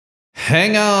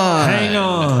Hang on. Hang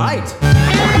on. Height.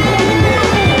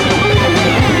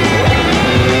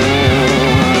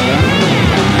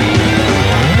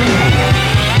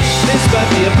 This might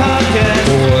be a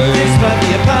podcast. This might be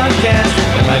a podcast.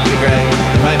 It might be Greg.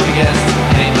 It might be guest.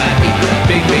 And it might be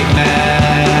Big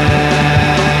Mass.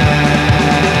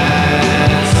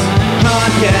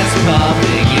 Podcast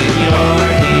popping in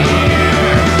your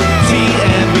ear.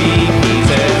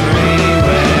 TMBP's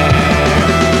everywhere.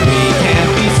 We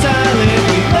can't be silent.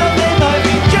 We love they might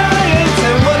be giants.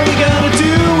 And what are we gonna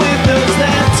do with those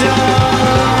laptops?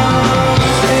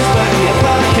 This might be a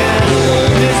podcast.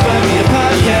 This might be a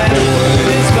podcast.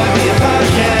 This might be a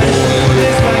podcast.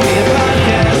 This might be a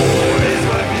podcast. This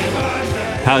might be a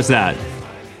podcast. How's that?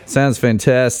 Sounds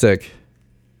fantastic.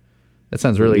 That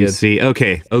sounds really You good. see?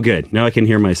 Okay. Oh, good. Now I can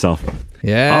hear myself.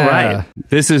 Yeah. All right.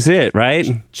 This is it,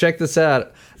 right? Check this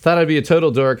out. I thought I'd be a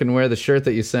total dork and wear the shirt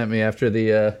that you sent me after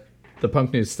the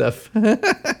Punk News stuff.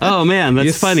 Oh, man. That's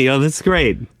Yes. funny. Oh, that's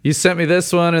great. You sent me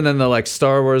this one and then the like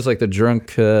Star Wars, like the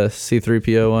drunk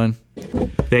C-3PO one.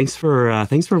 Thanks for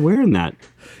wearing that.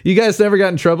 You guys never got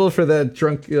in trouble for that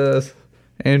drunk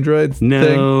android thing?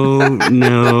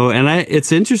 No. And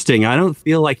it's interesting. I don't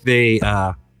feel like they...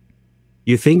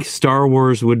 you think Star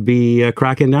Wars would be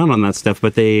cracking down on that stuff,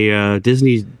 but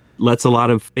Disney lets a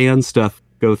lot of fan stuff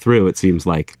go through, it seems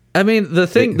like. I mean,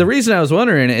 the reason I was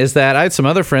wondering is that I had some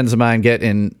other friends of mine get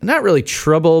in, not really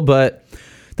trouble, but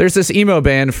there's this emo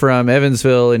band from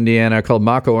Evansville, Indiana called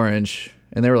Mock Orange,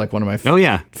 and they were like one of my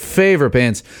favorite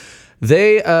bands.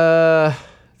 They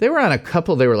were on a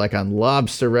couple, they were like on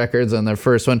Lobster Records on their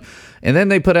first one, and then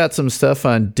they put out some stuff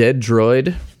on Dead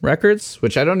Droid Records,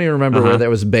 which I don't even remember where that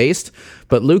was based,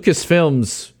 but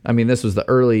Lucasfilms, I mean, this was the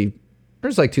early... It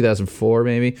was like 2004,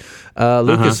 maybe.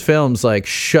 Lucasfilms like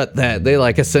shut that. They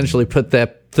like essentially put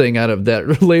that thing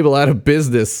that label out of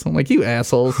business. I'm like, you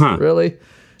assholes, really?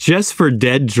 Just for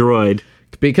Dead Droid.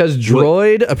 Because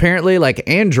Droid, apparently, like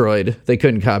Android, they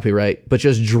couldn't copyright, but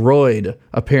just Droid,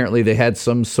 apparently they had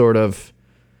some sort of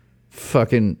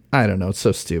fucking, I don't know, it's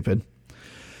so stupid.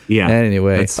 Yeah.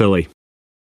 Anyway. That's silly.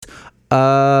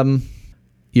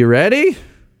 You ready?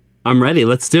 I'm ready.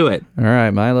 Let's do it. All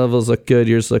right, my levels look good.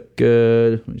 Yours look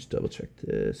good. Let me just double check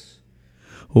this.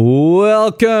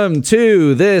 Welcome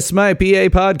to This Might Be a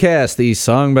Podcast, the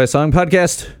song-by-song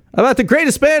podcast about the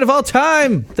greatest band of all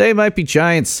time. They Might Be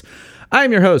Giants.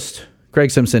 I'm your host,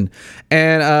 Greg Simpson,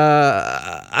 and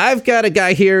I've got a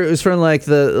guy here who's from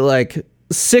the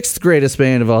sixth greatest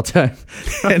band of all time.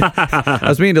 And I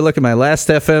was meaning to look at my last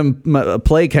FM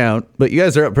play count, but you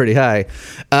guys are up pretty high.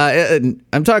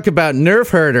 I'm talking about Nerf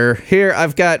Herder. Here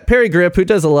I've got Perry Grip, who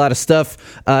does a lot of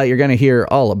stuff. You're going to hear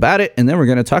all about it, and then we're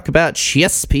going to talk about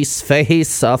Chess Piece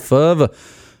Face off of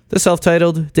the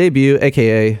self-titled debut,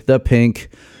 aka the Pink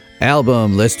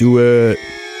album. Let's do it.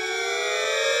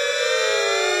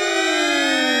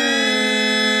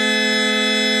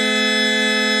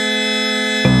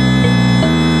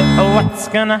 What's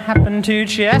gonna happen to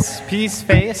Chess Piece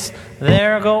Face?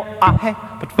 There go I,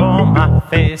 but for my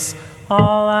face,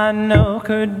 all I know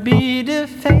could be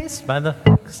defaced by the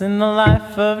facts in the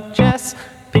life of Chess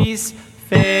Piece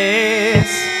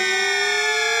Face.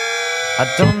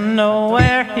 I don't know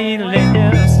where he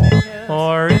lives,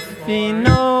 or if he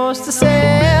knows to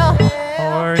sail,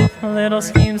 or if little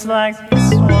schemes like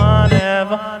this one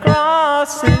ever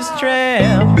cross his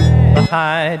trail. But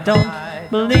I don't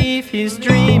believe he's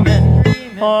dreaming,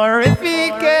 or if he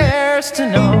cares to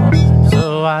know.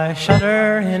 So I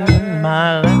shudder in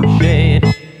my lampshade.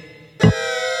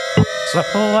 So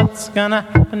what's gonna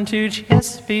happen to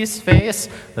Chess Piece Face?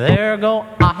 There go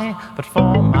I, but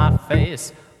for my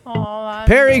face, all I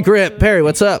Perry Grip. Perry,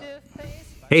 what's up?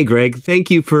 Hey, Greg.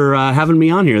 Thank you for having me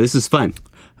on here. This is fun.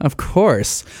 Of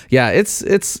course. Yeah, it's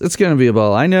going to be a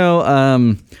ball. I know. I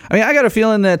mean, I got a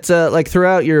feeling that like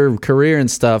throughout your career and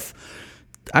stuff,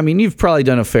 I mean, you've probably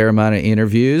done a fair amount of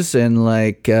interviews and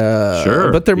like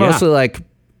sure, but they're mostly like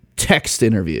text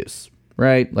interviews,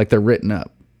 right? Like they're written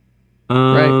up.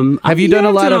 Right? Have you done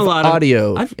a lot of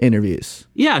audio interviews?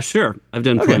 Yeah, sure. I've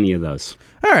done plenty of those.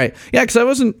 All right. Yeah, cuz I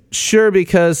wasn't sure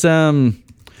because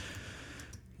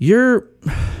your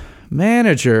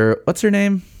manager, what's her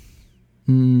name?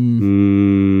 I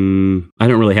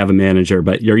don't really have a manager,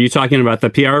 but are you talking about the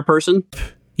PR person?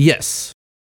 Yes.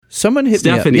 Someone hit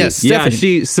Stephanie. me up. Yes,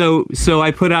 Stephanie. Yeah, so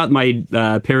I put out my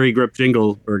Perry Grip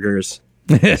Jingle Burgers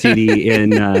CD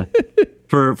in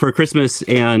for Christmas,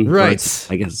 and right.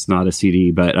 I guess it's not a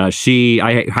CD, but I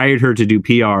hired her to do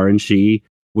PR, and she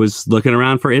was looking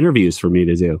around for interviews for me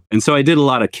to do, and so I did a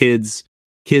lot of kids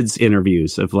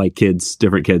interviews of like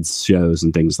different kids shows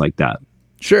and things like that.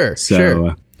 Sure.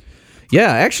 Yeah,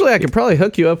 actually, I could probably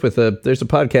hook you up with there's a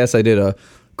podcast I did a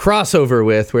crossover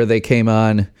with where they came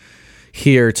on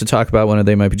here to talk about one of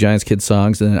They Might Be Giants kids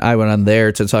songs, and then I went on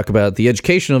there to talk about the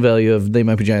educational value of They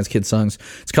Might Be Giants kids songs.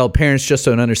 It's called Parents Just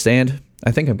Don't Understand.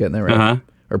 I think I'm getting that right. Uh-huh.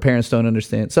 Or Parents Don't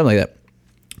Understand, something like that.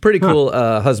 Pretty cool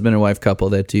husband and wife couple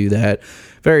that do that.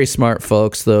 Very smart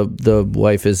folks. The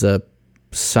wife is a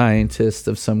scientist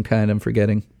of some kind, I'm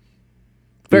forgetting.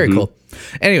 Very cool.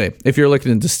 Anyway, if you're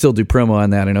looking to still do promo on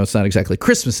that, I know it's not exactly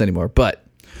Christmas anymore, but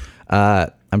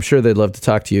I'm sure they'd love to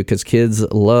talk to you because kids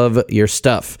love your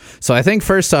stuff. So I think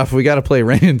first off, we got to play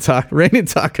Rain and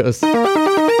Tacos.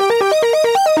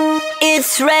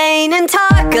 It's raining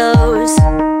tacos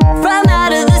from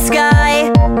out of the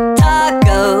sky.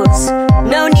 Tacos,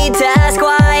 no need to ask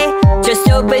why. Just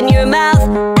open your mouth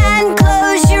and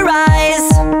close your eyes.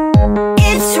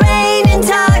 It's raining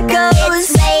tacos.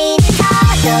 It's raining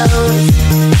tacos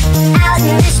out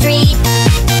in the street.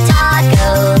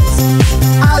 Tacos,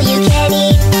 all you can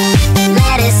eat.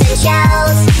 Lettuce and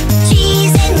shells,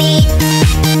 cheese and meat.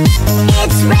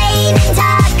 It's raining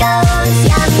tacos.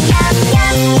 Yum, yum,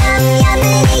 yum, yum,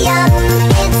 yummity yum.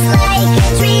 It's like a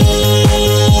dream.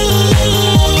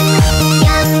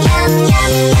 Yum, yum,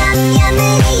 yum, yum,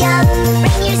 yummity yum.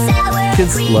 Bring your sour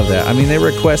Kids cream. love that. I mean, they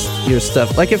request your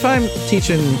stuff. Like if I'm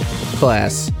teaching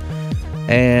class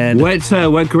and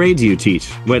What grade do you teach?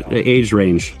 What age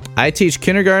range? I teach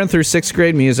kindergarten through 6th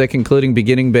grade music, including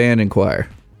beginning band and choir.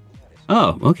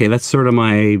 Oh, okay. That's sort of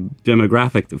my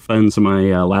demographic that funds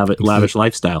my lavish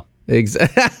lifestyle.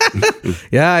 Exactly.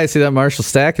 Yeah, I see that Marshall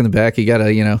stack in the back. You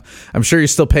gotta, I'm sure you're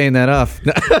still paying that off.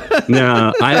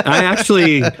 No, I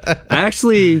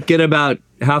actually get about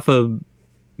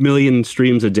 500,000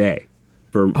 streams a day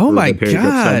for my the Perry Brooks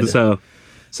God. stuff.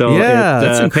 So Yeah, it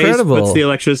that's incredible. puts the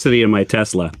electricity in my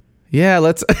Tesla. Yeah,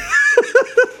 let's.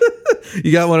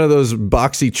 You got one of those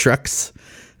boxy trucks.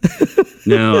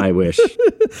 No, I wish.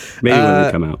 Maybe when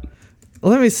they come out.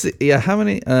 Let me see. Yeah, how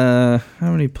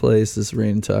many plays does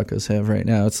Rain and Tacos have right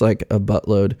now? It's like a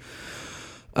buttload.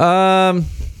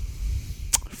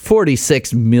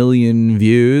 46 million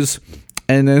views,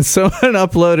 and then someone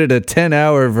uploaded a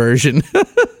 10-hour version.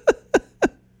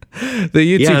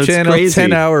 The YouTube channel crazy.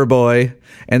 10-hour boy,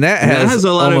 and that has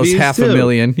a lot of almost views, half too. a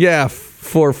million. Yeah,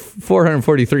 for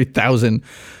 443,000.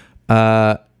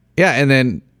 Yeah, and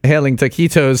then Hailing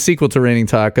Taquitos, sequel to Raining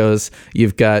Tacos,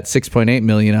 you've got 6.8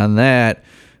 million on that.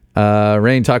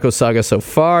 Raining Taco Saga so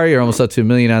far, you're almost up to 1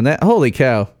 million on that. Holy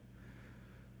cow.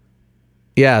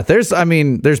 Yeah, there's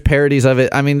parodies of it.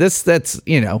 I mean, that's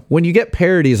when you get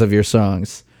parodies of your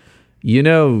songs,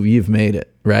 you've made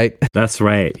it, right? That's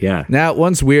right. Yeah. Now,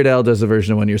 once Weird Al does a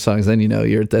version of one of your songs, then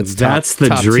that's the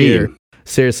top dream. tier.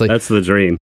 Seriously. That's the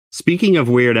dream. Speaking of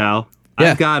Weird Al,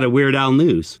 Yeah. I've got a Weird Al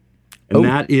news. And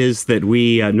that is that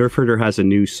Nerf Herder has a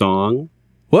new song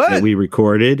What? that we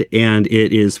recorded, and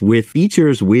it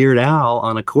features Weird Al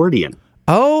on accordion.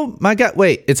 Oh my God.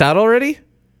 Wait, it's out already?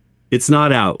 It's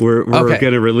not out. We're Okay.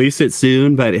 going to release it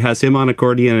soon, but it has him on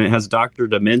accordion, and it has Dr.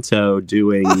 Demento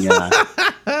doing a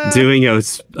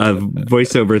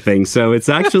voiceover thing. So it's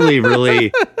actually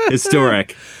really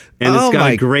historic. And it's Oh got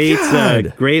my a great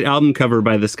God. great album cover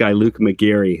by this guy Luke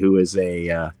McGarry, who is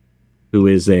a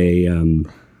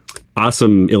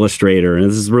awesome illustrator, and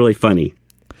this is really funny.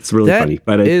 It's really That funny.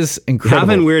 But is incredible.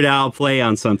 Having Weird Al play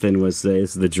on something is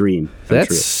the dream. come That's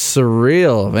true.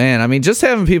 surreal, man. I mean, just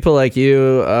having people like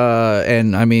you,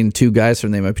 and I mean, 2 guys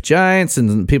from They Might Be Giants,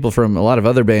 and people from a lot of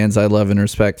other bands I love and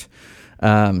respect.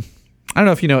 I don't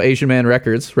know if you know Asian Man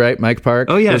Records, right? Mike Park.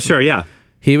 Oh yeah, sure, yeah.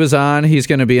 He was on. He's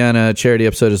going to be on a charity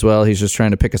episode as well. He's just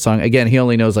trying to pick a song. Again, he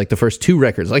only knows like the first 2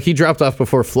 records. Like he dropped off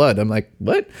before Flood. I'm like,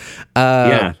 what?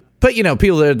 Yeah. But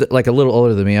people that are like a little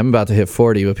older than me, I'm about to hit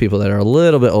 40, but people that are a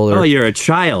little bit older. Oh, you're a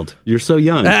child. You're so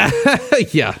young.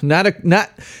 Yeah,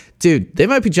 dude, They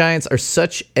Might Be Giants are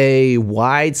such a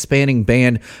wide spanning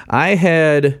band. I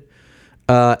had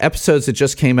episodes that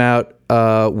just came out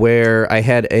where I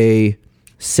had a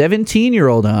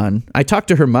 17-year-old on. I talked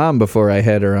to her mom before I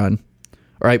had her on.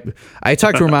 Or I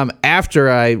talked to her mom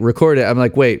after I recorded it. I'm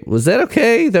like, wait, was that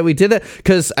okay that we did that?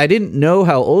 Because I didn't know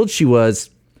how old she was.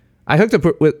 I hooked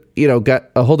up with, got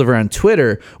a hold of her on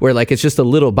Twitter where like it's just a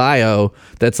little bio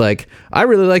that's like, I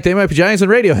really like They Might Be Giants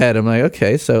and Radiohead. I'm like,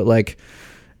 okay, so like,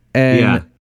 and Yeah.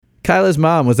 Kyla's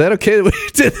mom, was that okay that we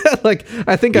did that? Like,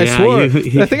 I think I swore. I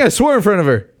think I swore in front of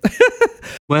her.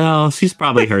 Well, she's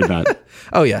probably heard that.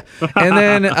 Oh yeah, and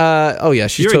then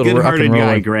she's You're a total rock and good-hearted guy,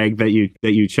 roller. Greg. That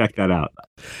you check that out.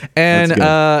 And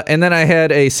That's and then I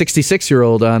had a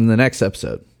 66-year-old on the next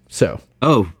episode. So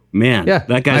Oh man, Yeah,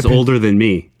 that guy's I- older than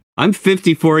me. I'm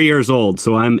 54 years old,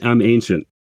 so I'm ancient.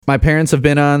 My parents have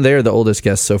been on. They're the oldest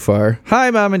guests so far.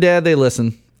 Hi, Mom and Dad. They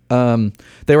listen.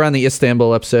 They were on the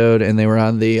Istanbul episode, and they were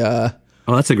on the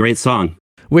Oh, that's a great song.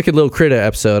 Wicked Little Critter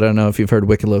episode. I don't know if you've heard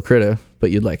Wicked Little Critter, but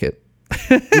you'd like it.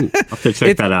 I'll have to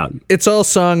check that out. It's all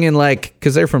sung in like,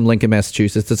 because they're from Lincoln,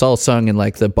 Massachusetts. It's all sung in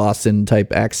like the Boston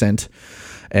type accent.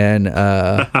 And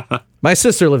my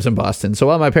sister lives in Boston, so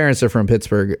while my parents are from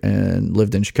Pittsburgh and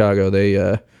lived in Chicago,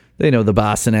 they know the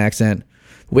Boston accent.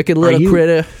 Wicked Little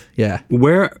Critter. Yeah.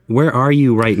 Where are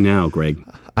you right now, Greg?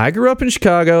 I grew up in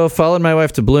Chicago, followed my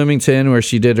wife to Bloomington, where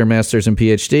she did her master's and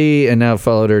PhD, and now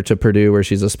followed her to Purdue, where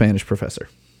she's a Spanish professor.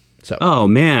 So, oh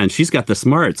man, she's got the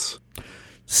smarts.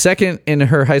 Second in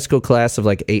her high school class of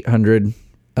like 800.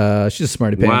 She's a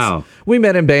smarty pants. Wow. We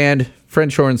met in band,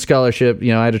 French horn scholarship.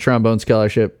 You know, I had a trombone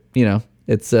scholarship. You know,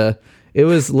 it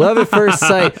was love at first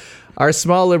sight. Our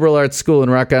small liberal arts school in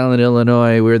Rock Island,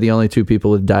 Illinois, we were the only two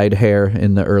people with dyed hair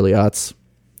in the early aughts.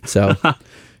 So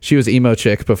she was emo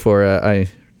chick before I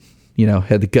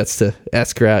had the guts to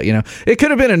ask her out. You know, it could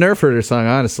have been a Nerf Herder song,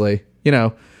 honestly. You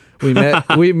know, we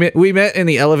met we met in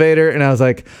the elevator, and I was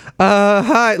like,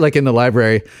 hi, like in the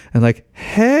library, and like,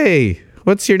 hey,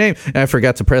 what's your name? And I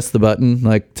forgot to press the button,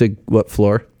 like, to what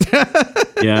floor?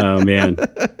 Yeah, man.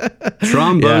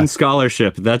 Trombone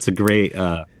scholarship. That's a great.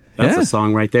 That's a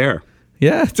song right there.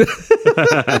 Yeah.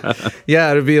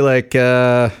 Yeah, it'd be like,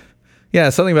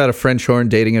 something about a French horn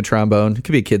dating a trombone. It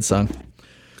could be a kid's song.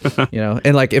 You know,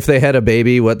 and like if they had a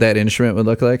baby, what that instrument would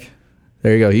look like.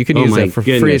 There you go. You can use that for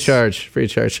free of charge. Free of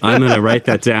charge. I'm going to write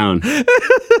that down.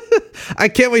 I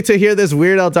can't wait to hear this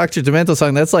Weird Al Dr. Demento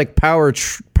song. That's like power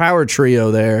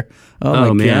trio there.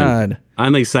 Oh my God.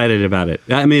 I'm excited about it.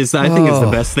 I mean, I think it's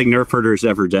the best thing Nerf Herder's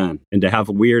ever done. And to have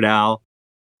Weird Al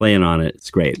playing on it,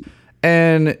 it's great.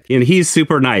 And he's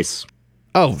super nice.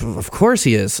 Oh, of course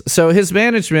he is. So his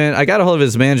management, I got a hold of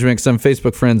his management because I'm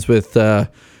Facebook friends with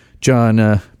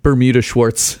John Bermuda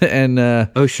Schwartz. And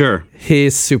oh, sure.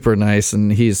 He's super nice.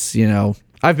 And he's,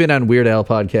 I've been on Weird Al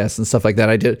podcasts and stuff like that.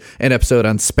 I did an episode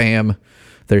on Spam,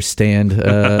 their Stand,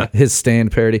 his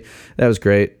Stand parody. That was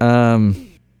great.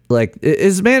 Like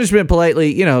his management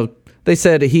politely, they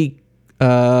said he's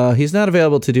not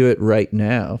available to do it right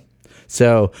now.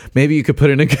 So maybe you could put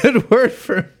in a good word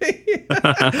for me.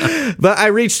 But I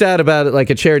reached out about it, like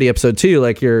a charity episode too,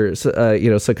 like you're,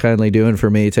 so kindly doing for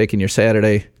me, taking your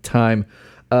Saturday time.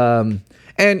 And,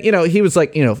 he was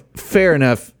like, fair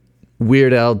enough.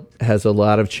 Weird Al has a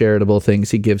lot of charitable things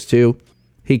he gives to.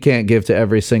 He can't give to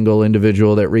every single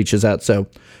individual that reaches out. So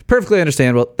perfectly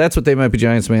understandable. That's what They Might Be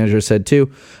Giants manager said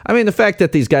too. I mean, the fact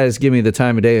that these guys give me the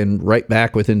time of day and write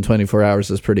back within 24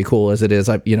 hours is pretty cool as it is.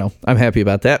 I'm happy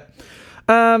about that.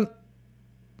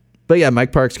 But yeah,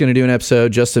 Mike Park's going to do an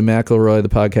episode. Justin McElroy, the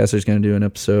podcaster, is going to do an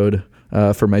episode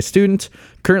for my student.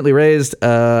 Currently raised,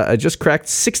 I just cracked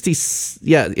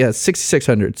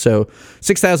 $6,600. So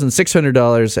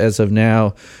 $6,600 as of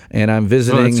now, and I'm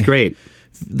visiting. Oh, that's great.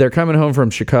 They're coming home from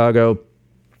Chicago,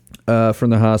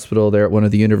 from the hospital. They're at one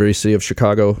of the University of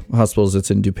Chicago hospitals.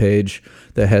 It's in DuPage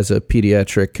that has a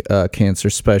pediatric cancer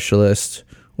specialist.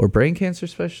 Or brain cancer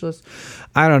specialist?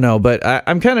 I don't know, but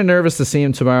I'm kind of nervous to see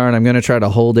him tomorrow, and I'm going to try to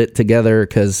hold it together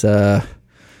because, I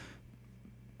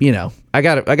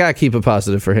got to keep it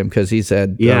positive for him because he's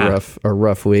had a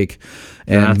rough week,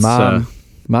 and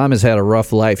mom has had a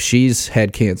rough life. She's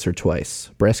had cancer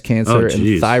twice, breast cancer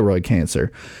and thyroid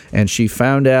cancer, and she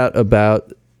found out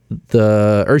about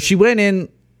she went in,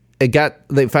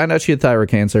 they found out she had thyroid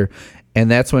cancer, and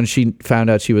that's when she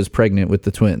found out she was pregnant with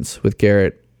the twins, with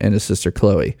Garrett and his sister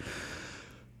Chloe.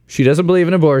 She doesn't believe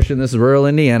in abortion. This is rural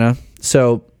Indiana.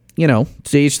 So,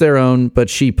 to each their own,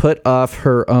 but she put off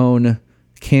her own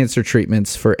cancer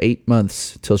treatments for 8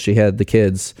 months till she had the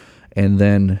kids and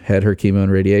then had her chemo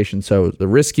and radiation. So the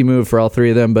risky move for all three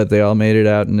of them, but they all made it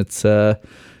out, and it's,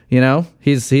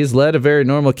 he's led a very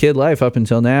normal kid life up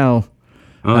until now.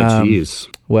 Oh, jeez.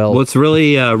 Well, it's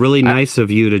really, really nice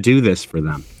of you to do this for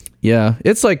them. Yeah,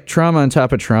 it's like trauma on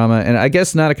top of trauma, and I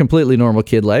guess not a completely normal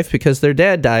kid life because their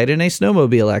dad died in a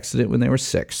snowmobile accident when they were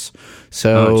 6.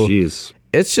 So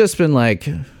it's just been like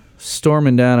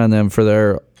storming down on them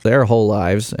for their whole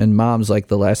lives, and mom's like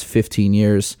the last 15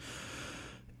 years.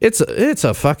 It's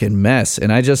a fucking mess,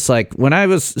 and I just like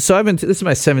this is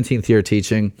my 17th year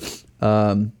teaching.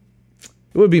 It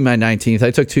would be my 19th.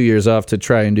 I took 2 years off to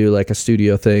try and do like a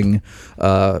studio thing.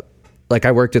 Like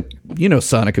I worked at,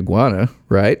 Sonic Iguana,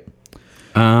 right?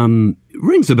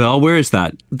 Rings a bell. Where is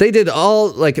that? They did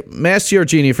all, like, Mass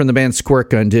Giorgini from the band Squirt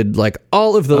Gun did, like,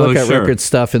 all of the Lookout Records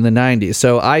stuff in the 90s.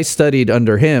 So I studied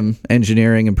under him,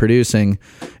 engineering and producing,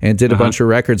 and did a bunch of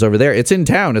records over there. It's in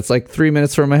town. It's like 3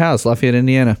 minutes from my house, Lafayette,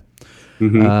 Indiana.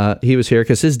 He was here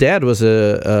because his dad was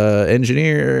a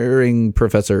engineering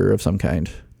professor of some kind.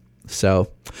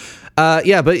 So,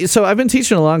 so I've been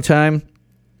teaching a long time.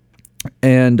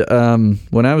 And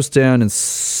when I was down in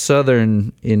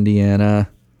southern Indiana,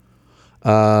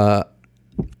 I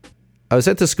was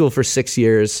at the school for 6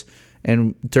 years.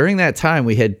 And during that time,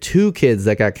 we had 2 kids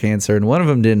that got cancer, and one of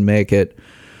them didn't make it.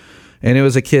 And it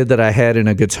was a kid that I had in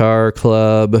a guitar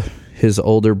club. His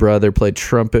older brother played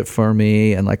trumpet for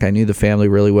me, and like I knew the family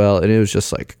really well, and it was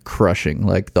just like crushing.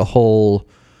 Like the whole,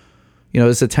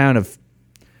 it's a town of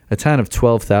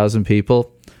 12,000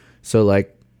 people, so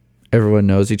like everyone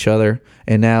knows each other.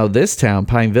 And now this town,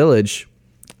 Pine Village,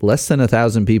 less than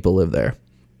 1,000 people live there,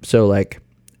 so like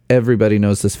everybody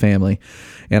knows this family.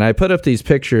 And I put up these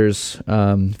pictures.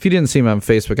 If you didn't see them on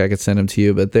Facebook, I could send them to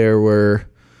you. But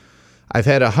I've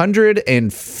had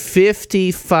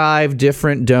 155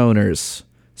 different donors.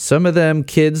 Some of them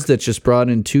kids that just brought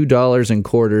in $2 in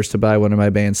quarters to buy one of my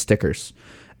band's stickers.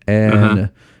 And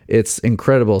it's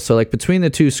incredible. So like between the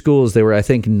 2 schools, there were, I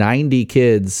think, 90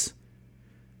 kids.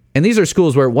 And these are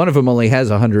schools where one of them only has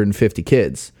 150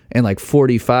 kids. And like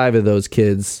 45 of those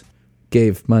kids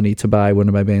gave money to buy one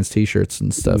of my band's t-shirts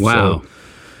and stuff. Wow. So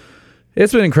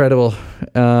it's been incredible.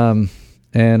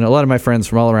 And a lot of my friends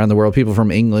from all around the world, people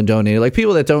from England donated, like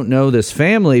people that don't know this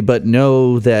family, but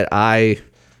know that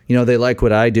they like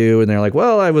what I do. And they're like,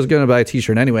 well, I was going to buy a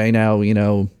t-shirt anyway. Now,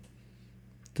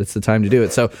 that's the time to do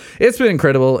it. So it's been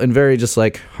incredible and very just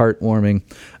like heartwarming.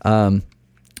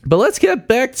 But let's get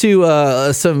back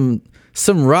to some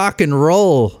rock and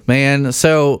roll, man.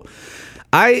 So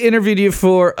I interviewed you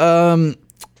for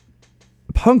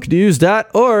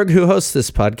punknews.org, who hosts this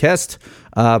podcast.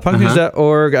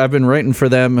 Punknews.org, I've been writing for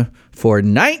them for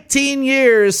 19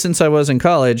 years since I was in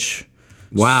college.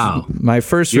 Wow. My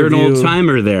first You're review... an old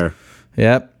timer there.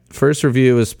 Yep. First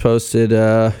review was posted,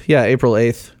 April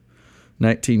 8th,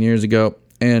 19 years ago.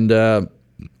 And, I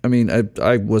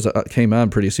came on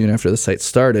pretty soon after the site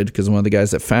started because one of the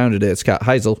guys that founded it, Scott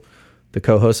Heisel, the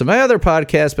co-host of my other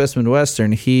podcast, Best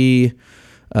Midwestern, he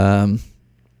kind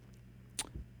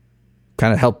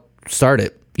of helped start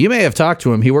it. You may have talked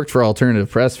to him. He worked for Alternative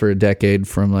Press for a decade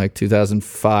from like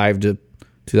 2005 to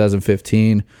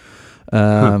 2015.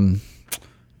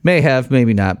 May have,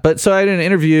 maybe not. But so I did an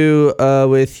interview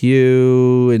with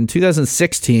you in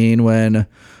 2016 when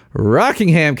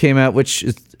Rockingham came out, which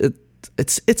is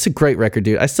it's a great record,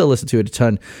 dude. I still listen to it a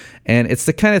ton. And it's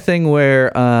the kind of thing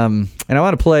where, and I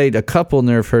want to play a couple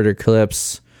Nerf Herder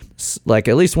clips, like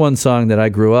at least one song that I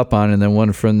grew up on and then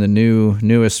one from the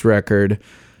newest record,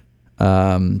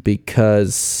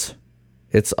 because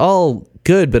it's all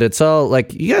good, but it's all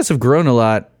like, you guys have grown a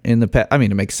lot in the past. I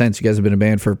mean, it makes sense. You guys have been a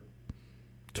band for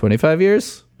 25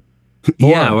 years.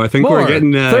 Well, I think we're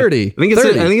getting 30. I think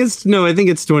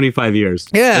it's 25 years.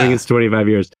 Yeah. I think it's 25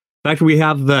 years. In fact, we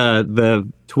have the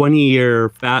 20-year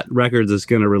Fat Records is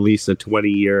going to release a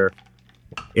 20-year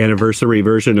anniversary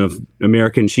version of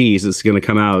American Cheese. It's going to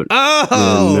come out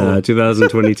in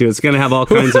 2022. It's going to have all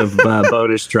kinds of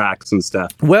bonus tracks and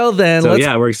stuff. Well, then,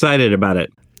 we're excited about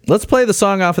it. Let's play the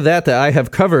song off of that I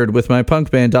have covered with my punk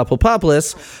band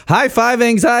Doppelpopulis, High Five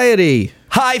Anxiety.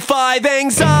 High five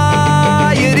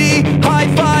anxiety, high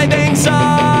five anxiety.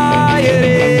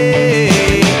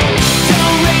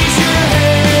 Don't raise your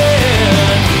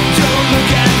hand, don't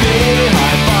look at me.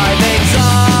 High five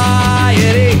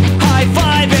anxiety, high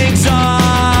five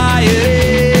anxiety.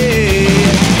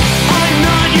 I'm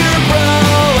not your bro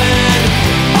and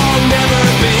I'll never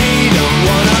be. Don't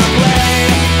wanna play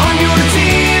on your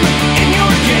team, in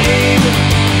your game.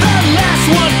 The last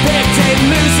one picked, hey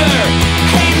loser,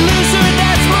 hey loser,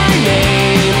 that's my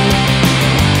name.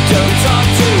 Don't talk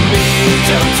to me,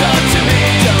 don't talk to me,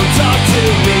 don't talk to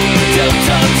me, don't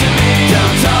talk to me,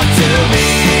 don't talk to me.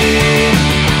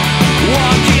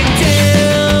 Walking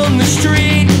down the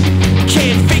street,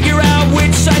 can't figure out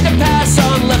which side to pass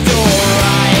on, left or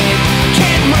right.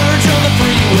 Can't merge on the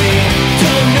freeway,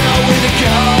 don't know where to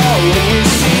go. When you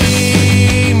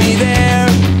see me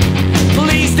there,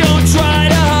 please don't try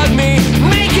to hug me,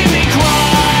 making me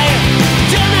cry.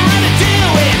 Don't know how to do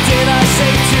it, did I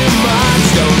say too much?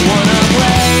 Don't wanna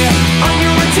play on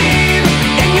your team,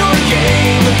 in your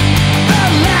game.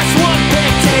 The last one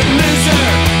picked, hey loser,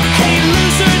 hey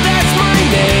loser, that's my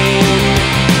name.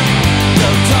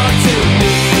 Don't talk to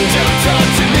me, don't talk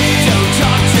to me, don't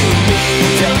talk to me,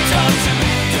 don't talk to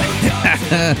me, don't talk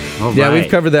to me. All Yeah, right.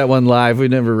 we've covered that one live. We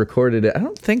never recorded it. I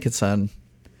don't think it's on.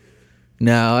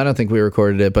 No, I don't think we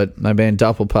recorded it, but my band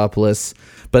Doppelpopulis.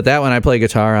 But that one I play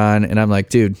guitar on, and I'm like,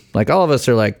 dude, like all of us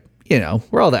are like,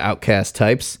 we're all the outcast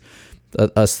types,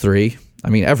 us three. I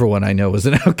mean, everyone I know was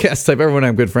an Outkast type. Everyone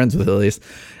I'm good friends with, at least.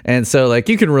 And so, like,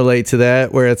 you can relate to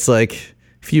that, where it's like,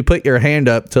 if you put your hand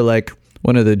up to, like,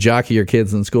 one of the jockier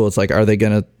kids in school, it's like, are they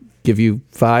going to give you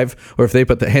 5? Or if they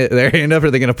put their hand up,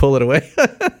 are they going to pull it away?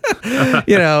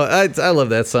 You know, I love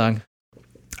that song.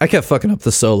 I kept fucking up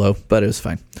the solo, but it was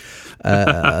fine.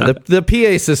 The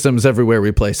PA systems everywhere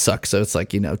we play suck, so it's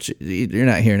like, you know, you're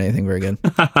not hearing anything very good.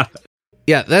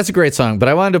 Yeah, that's a great song, but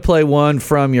I wanted to play one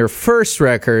from your first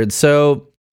record. So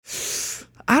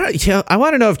I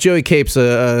want to know if Joey Cape's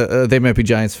a They Might Be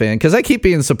Giants fan, because I keep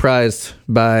being surprised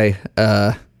by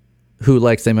who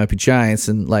likes They Might Be Giants,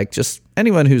 and like just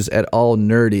anyone who's at all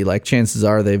nerdy, like chances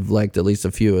are they've liked at least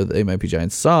a few of They Might Be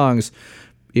Giants songs,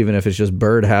 even if it's just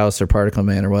Birdhouse or Particle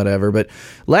Man or whatever. But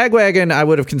Lagwagon, I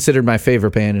would have considered my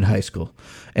favorite band in high school.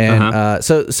 And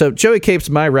so Joey Cape's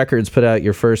My Records put out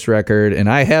your first record, and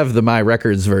I have the My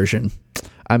Records version.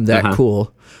 I'm that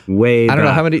cool. Way I don't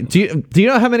know back. how many. Do you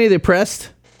know how many they pressed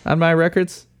on My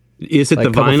Records? Is it Like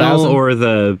the a couple vinyl thousand? or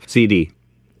the CD?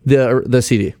 The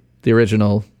CD, the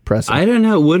original pressing. I don't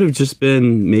know. It would have just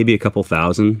been maybe a couple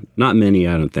thousand. Not many,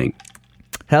 I don't think.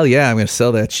 Hell yeah, I'm going to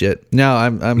sell that shit. No,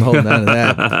 I'm holding on to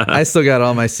that. I still got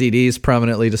all my CDs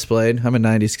prominently displayed. I'm a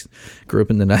 90s, grew up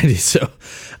in the 90s. So,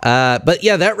 but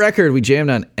yeah, that record we jammed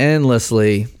on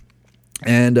endlessly.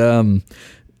 And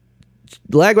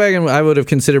Lagwagon, I would have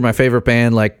considered my favorite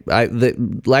band. Like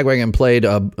Lagwagon played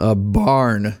a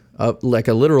barn, like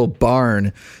a literal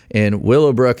barn in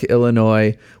Willowbrook,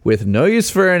 Illinois, with No Use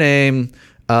for a Name,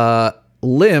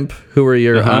 Limp, who were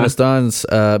your Honest Don's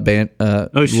band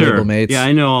label mates. Yeah,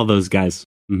 I know all those guys.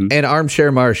 Mhm. And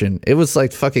Armchair Martian. It was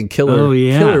like fucking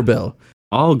killer bill.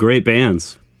 All great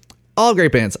bands. All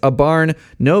great bands. A barn,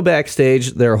 no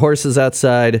backstage. There are horses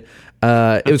outside.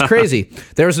 It was crazy.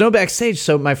 There was no backstage.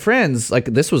 So my friends, like,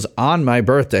 this was on my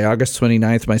birthday, August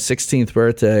 29th, my 16th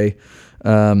birthday,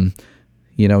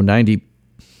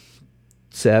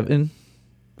 97.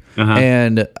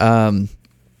 And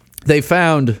they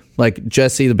found, like,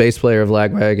 Jesse, the bass player of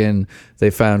Lagwagon.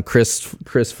 They found Chris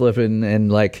Flippin,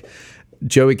 and, like,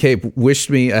 Joey Cape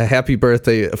wished me a happy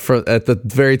birthday at the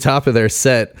very top of their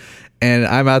set. And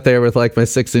I'm out there with, like, my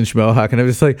 6-inch mohawk, and I'm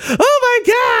just like, oh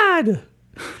my God!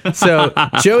 So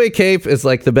Joey Cape is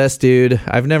like the best dude.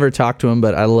 I've never talked to him,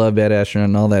 but I love Bad Astronaut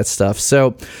and all that stuff.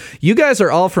 So you guys are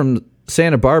all from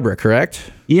Santa Barbara,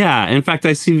 correct? Yeah. In fact,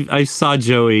 I saw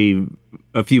Joey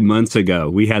a few months ago.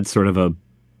 We had sort of a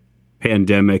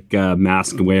pandemic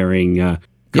mask wearing coffee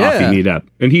meetup,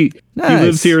 and he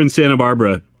lives here in Santa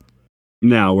Barbara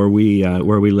now, where we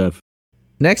live.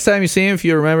 Next time you see him, if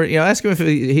you remember, ask him if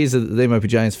he's a They Might Be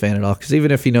Giants fan at all. Because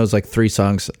even if he knows like 3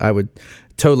 songs, I would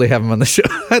totally have him on the show.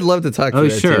 I'd love to talk to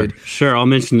that dude. Sure. I'll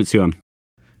mention it to him.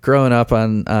 Growing up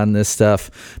on this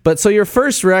stuff. But so your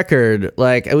first record,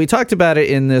 like we talked about it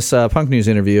in this Punk News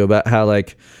interview about how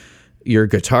like your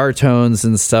guitar tones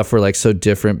and stuff were like so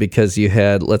different because you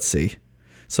had, let's see.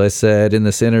 So I said in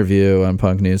this interview on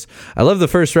Punk News, I love the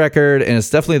first record and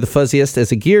it's definitely the fuzziest.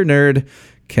 As a gear nerd,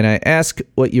 can I ask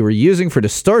what you were using for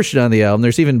distortion on the album?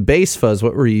 There's even bass fuzz.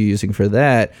 What were you using for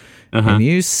that? And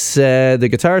you said the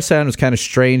guitar sound was kind of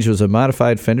strange. It was a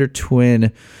modified Fender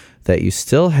Twin that you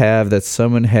still have that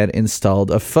someone had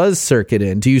installed a fuzz circuit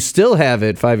in. Do you still have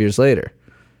it 5 years later?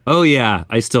 Oh, yeah.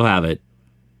 I still have it.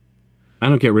 I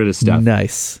don't get rid of stuff.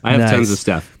 Nice. I have tons of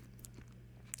stuff.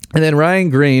 And then Ryan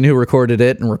Green, who recorded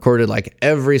it and recorded like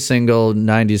every single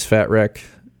 90s Fat Wreck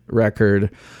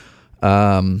record,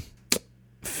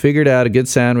 figured out a good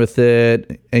sound with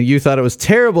it, and you thought it was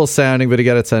terrible sounding, but it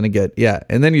got it sounding good. Yeah.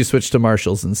 And then you switched to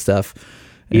Marshalls and stuff.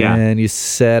 Yeah. And you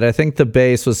said, I think the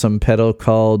bass was some pedal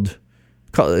called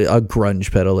a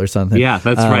grunge pedal or something. Yeah,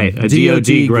 that's right. A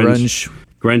DOD grunge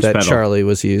that pedal. Charlie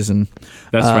was using.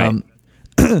 That's right.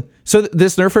 So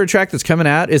this Nerfer track that's coming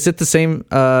out, is it the same,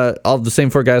 all the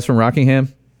same 4 guys from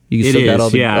Rockingham? You still got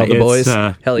all the boys?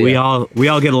 Hell yeah. We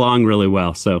all get along really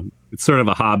well, so it's sort of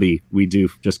a hobby we do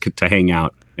just to hang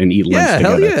out and eat lunch together.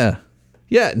 Hell yeah.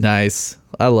 Yeah, nice.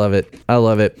 I love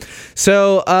it.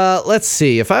 So let's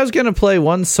see. If I was going to play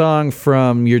one song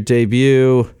from your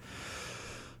debut,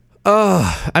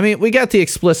 I mean, we got the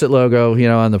explicit logo,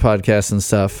 on the podcast and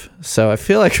stuff. So I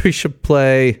feel like we should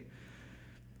play.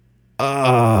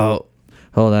 Oh,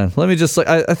 hold on. Let me just.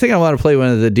 I think I want to play one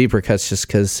of the deeper cuts, just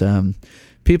because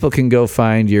people can go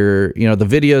find your, the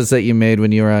videos that you made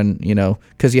when you were on,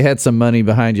 because you had some money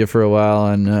behind you for a while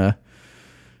on.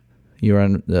 You were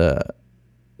on the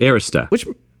Arista. Which,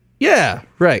 yeah,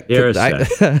 right.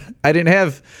 Arista. I didn't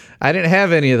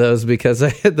have any of those because I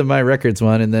had the My Records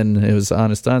one, and then it was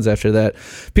Honest Don's after that.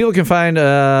 People can find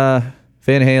Van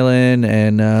Halen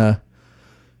and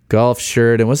golf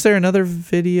shirt. And was there another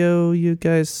video you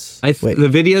guys? The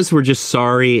videos were just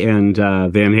Sorry and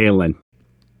Van Halen.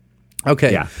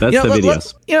 Okay. Yeah, that's the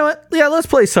videos. You know what? Yeah, let's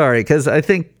play Sorry, because I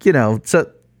think,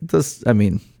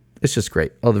 it's just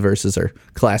great. All the verses are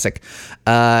classic.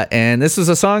 And this was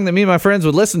a song that me and my friends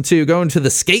would listen to going to the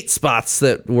skate spots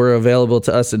that were available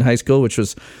to us in high school, which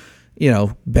was,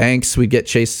 banks. We'd get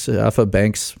chased off of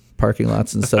banks, parking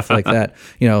lots and stuff like that.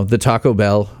 The Taco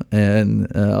Bell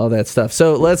and all that stuff.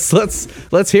 So let's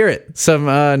hear it. Some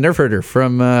Nerf Herder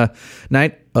from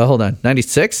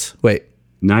 96? Wait.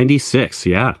 96,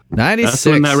 yeah. 96. That's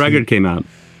when that record came out.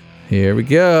 Here we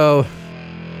go.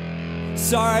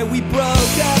 Sorry we broke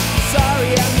up,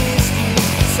 sorry I missed you,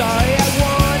 sorry I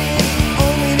wanted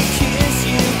only to kiss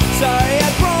you, sorry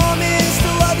I promised to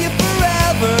love you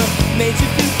forever, made you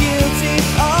feel guilty,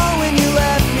 oh when you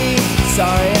left me,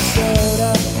 sorry I showed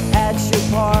up at your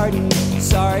party,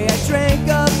 sorry I drank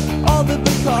up all the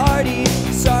Bacardi,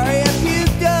 sorry I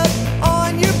puked up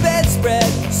on your bedspread,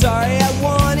 sorry I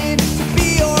wanted to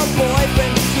be your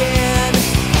boyfriend again,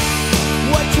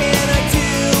 what can I do?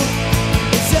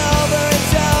 It's over,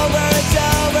 it's over, it's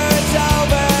over, it's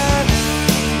over.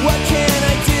 What can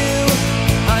I do?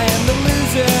 I am the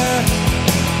loser.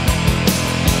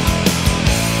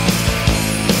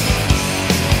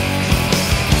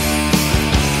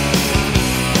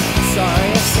 Sorry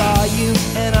I saw you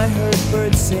and I heard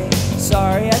birds sing.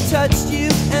 Sorry I touched you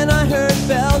and I heard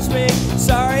bells ring.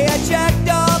 Sorry I jacked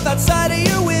off outside of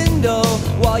your window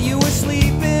while you were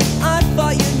sleeping. I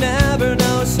thought you'd never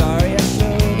know. Sorry I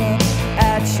showed up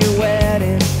at your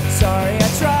wedding. Sorry I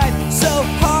tried so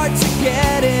hard to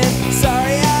get in.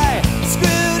 Sorry I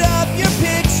screwed up your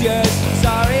pictures.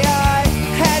 Sorry I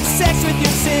had sex with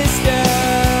your sister.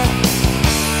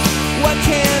 What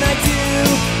can I do?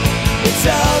 It's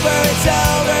over, it's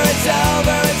over, it's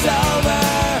over, it's over.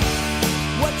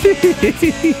 What can I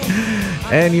do?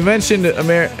 And you mentioned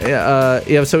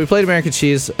so we played American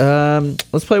Cheese.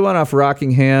 Let's play one off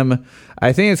Rockingham.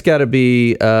 I think it's got to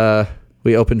be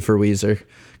we opened for Weezer,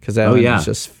 because that one was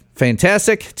just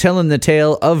fantastic, telling the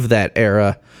tale of that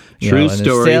era. True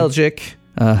story. Nostalgic.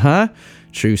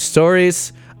 True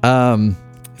stories.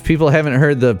 If people haven't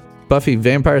heard the Buffy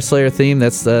Vampire Slayer theme,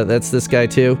 that's this guy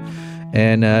too,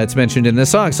 and it's mentioned in this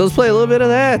song. So let's play a little bit of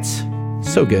that.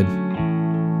 So good.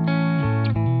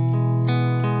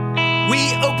 We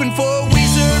opened for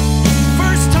Weezer,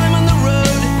 first time on the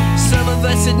road. Some of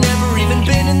us had never even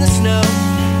been in the snow.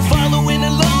 Following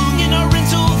along in our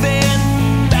rental van,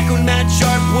 back when Matt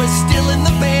Sharp was still in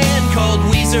the band called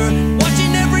Weezer.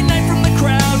 Watching every night from the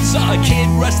crowd, saw a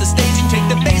kid rush the stage and take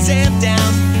the bass amp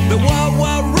down. The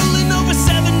wah-wah rolling over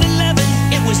 7-Eleven,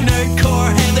 it was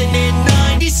nerdcore heaven in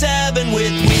 97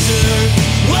 with Weezer.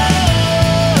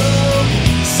 Whoa,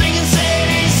 singing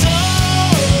Say So.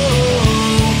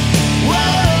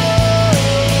 Whoa,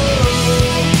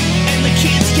 and the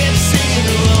kids kept singing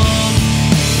along.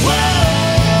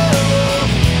 Whoa,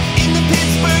 in the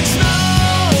Pittsburgh snow.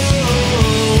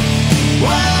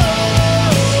 Whoa.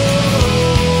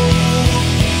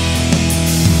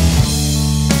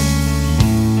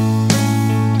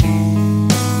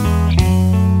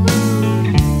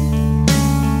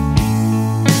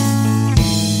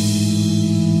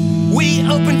 We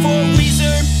opened for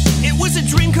Weezer, it was a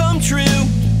dream come true.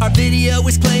 Our video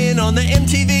was playing on the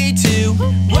MTV2.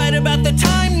 Right about the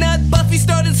time that Buffy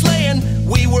started slaying,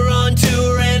 we were on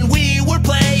tour and we were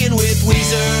playing with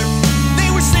Weezer. They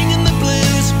were singing the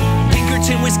blues,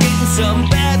 Pinkerton was getting some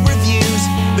bad reviews.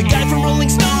 The guy from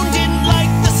Rolling Stone didn't like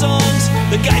the songs.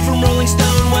 The guy from Rolling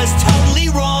Stone was totally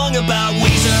wrong about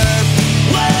Weezer.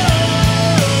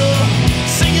 Whoa,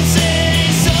 singing Say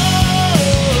So.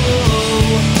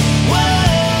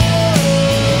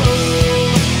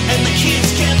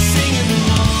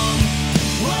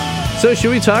 So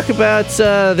should we talk about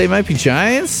They Might Be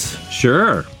Giants?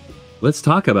 Sure. Let's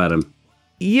talk about them.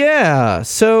 Yeah.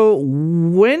 So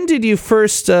when did you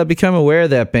first become aware of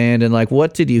that band, and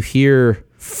what did you hear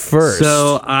first?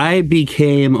 So I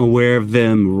became aware of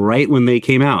them right when they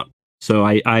came out. So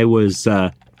I was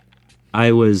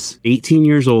 18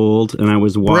 years old, and I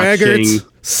was watching. Braggarts.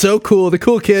 So cool. The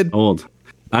cool kid. Old.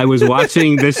 I was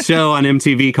watching this show on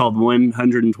MTV called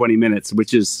 120 Minutes,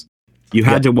 which is, you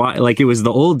had to watch, it was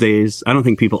the old days. I don't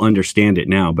think people understand it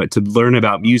now, but to learn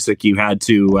about music, you had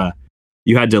to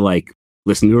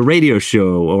listen to a radio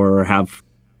show or have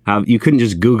you couldn't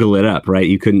just Google it up, right?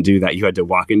 You couldn't do that. You had to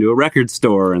walk into a record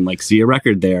store and see a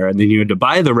record there, and then you had to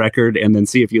buy the record and then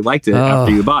see if you liked it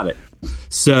after you bought it.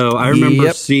 So I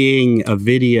remember seeing a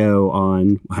video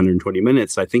on 120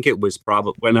 Minutes. I think it was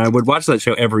probably when I would watch that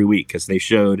show every week, because it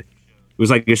was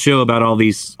like a show about all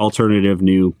these alternative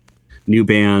new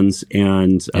bands,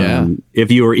 and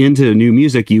if you were into new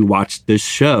music, you watched this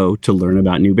show to learn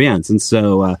about new bands. And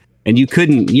so and you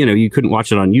couldn't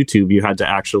watch it on YouTube. You had to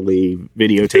actually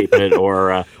videotape it,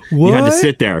 or you had to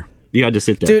sit there. Dude,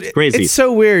 it's crazy. It's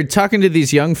so weird talking to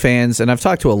these young fans, and I've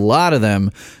talked to a lot of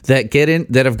them that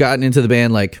have gotten into the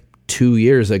band like 2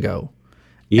 years ago.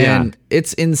 Yeah. And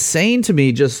it's insane to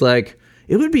me, just like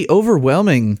it would be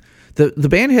overwhelming. The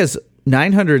band has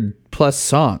 900 plus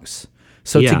songs.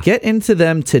 So to get into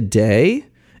them today,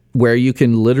 where you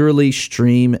can literally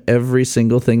stream every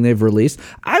single thing they've released,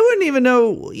 I wouldn't even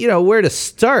know, where to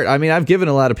start. I mean, I've given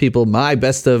a lot of people my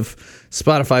best of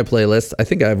Spotify playlist. I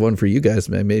think I have one for you guys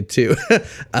I made too.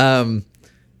 But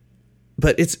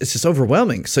it's just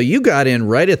overwhelming. So you got in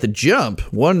right at the jump.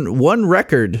 One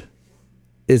record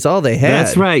is all they had.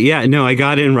 That's right. Yeah. No, I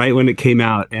got in right when it came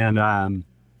out, and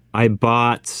I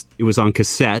bought. It was on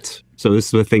cassette. So this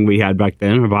is the thing we had back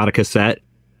then. I bought a cassette,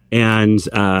 and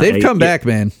they've come back,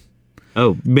 man.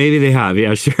 Oh, maybe they have.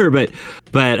 Yeah, sure. But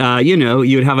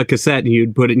you'd have a cassette and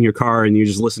you'd put it in your car and you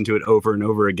just listen to it over and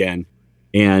over again.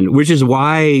 And which is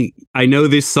why I know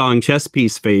this song Chess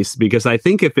Piece Face, because I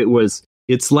think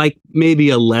it's like maybe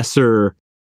a lesser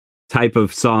type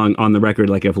of song on the record,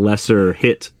 like a lesser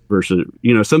hit version.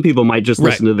 Some people might just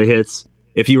listen to the hits.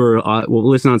 If you were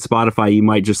listen on Spotify, you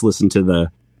might just listen to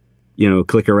the,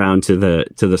 click around to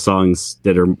the songs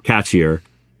that are catchier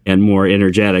and more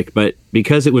energetic. But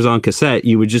because it was on cassette,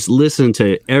 you would just listen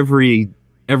to every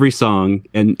song,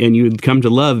 and you would come to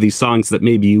love these songs that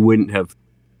maybe you wouldn't have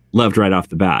loved right off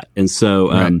the bat. And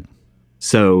so,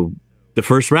 so the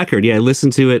first record, I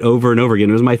listened to it over and over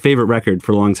again. It was my favorite record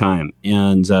for a long time.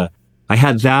 And I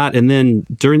had that. And then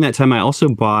during that time, I also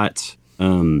bought,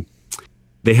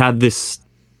 they had this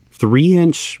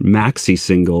 3-inch maxi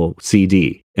single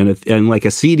CD. And like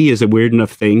a CD is a weird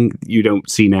enough thing you don't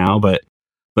see now, but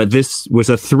this was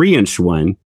a 3-inch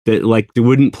one that like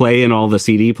wouldn't play in all the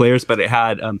CD players, but it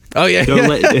had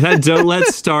it had Don't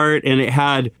Let's Start, and it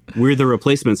had We're the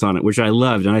Replacements on it, which I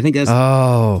loved, and I think that's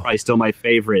probably still my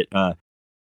favorite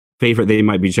They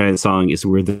Might Be Giant song is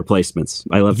We're the Replacements.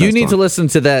 I love that You need song. to listen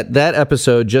to that. That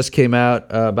episode just came out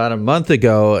about a month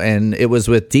ago, and it was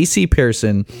with DC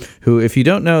Pearson, who, if you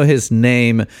don't know his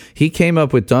name, he came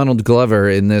up with Donald Glover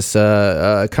in this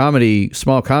small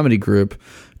comedy group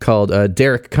called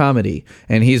Derek Comedy,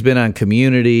 and he's been on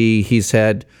Community. He's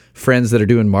had friends that are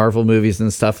doing Marvel movies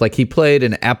and stuff. Like, he played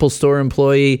an Apple Store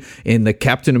employee in the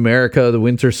Captain America the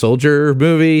Winter Soldier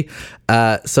movie.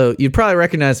 So you'd probably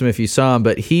recognize him if you saw him,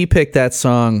 but he picked that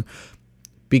song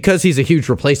because he's a huge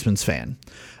Replacements fan.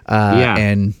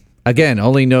 And again,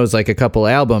 only knows like a couple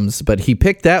albums, but he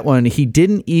picked that one. He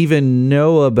didn't even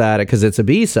know about it because it's a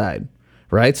B-side,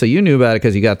 right? So you knew about it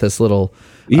because you got this little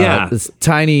this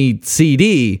tiny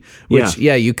CD, which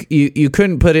you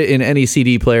couldn't put it in any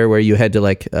CD player where you had to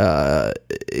like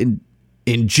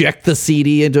inject the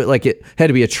CD into it. Like, it had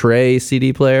to be a tray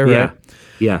CD player, right?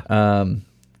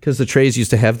 Because the trays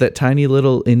used to have that tiny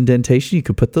little indentation. You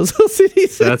could put those little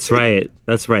CDs in. That's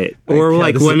right. Or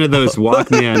like one of those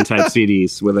Walkman type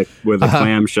CDs with a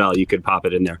clamshell, you could pop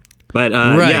it in there. But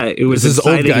it was this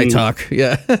exciting. Is old guy talk.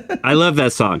 Yeah. I love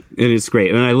that song, and it's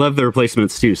great. And I love the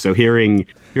Replacements too. So hearing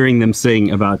them sing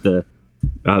about the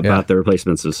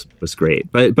Replacements was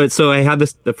great. But so I had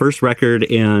the first record,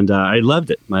 and I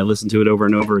loved it. I listened to it over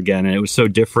and over again, and it was so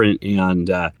different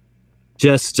and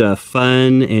just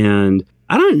fun. And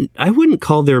I wouldn't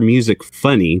call their music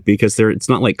funny, because it's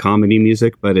not like comedy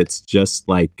music, but it's just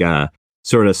like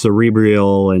sort of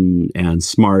cerebral and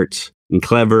smart and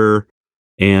clever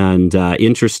and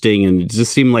interesting. And it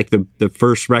just seemed like the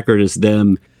first record is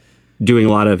them doing a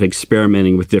lot of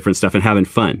experimenting with different stuff and having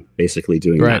fun, basically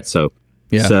doing that. So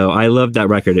I loved that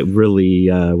record. It really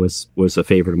was a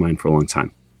favorite of mine for a long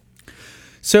time.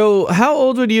 So how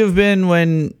old would you have been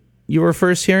when you were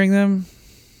first hearing them?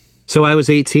 So I was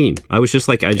 18. I was just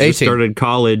like, I just started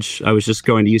college. I was just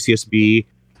going to UCSB.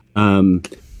 And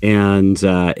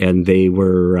they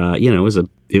were,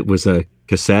 it was a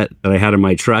cassette that I had in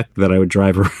my truck that I would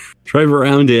drive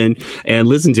around in and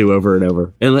listen to over and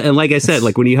over. And like I said,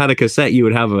 like when you had a cassette, you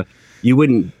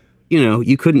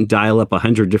couldn't dial up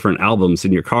 100 different albums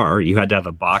in your car. You had to have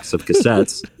a box of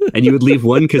cassettes, and you would leave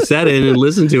one cassette in and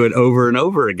listen to it over and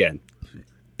over again.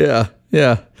 Yeah.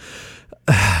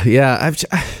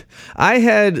 I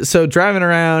had, so driving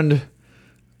around,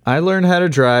 I learned how to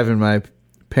drive in my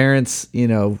parents',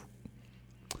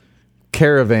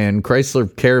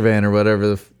 Chrysler Caravan or whatever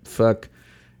the fuck.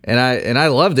 And I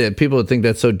loved it. People would think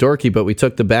that's so dorky, but we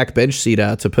took the back bench seat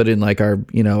out to put in like our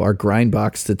grind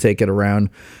box to take it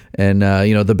around, and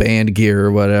the band gear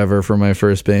or whatever for my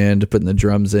first band, putting the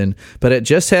drums in. But it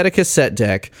just had a cassette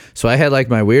deck, so I had like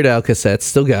my Weird Al cassettes,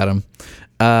 still got them.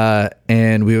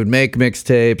 And we would make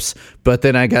mixtapes, but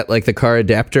then I got like the car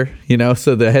adapter,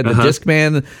 so they had the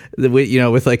Discman,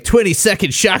 with like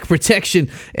 20-second shock protection,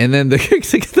 and then the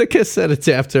cassette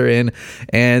adapter in.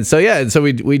 And so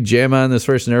we jam on this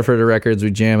first Nerf Herder records. We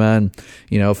jam on,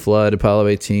 Flood, Apollo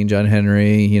 18, John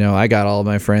Henry. I got all of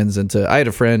my friends I had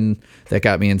a friend that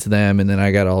got me into them, and then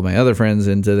I got all my other friends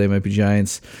into They Might Be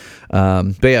Giants.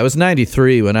 But yeah, it was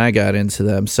 93 when I got into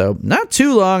them, so not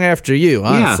too long after you,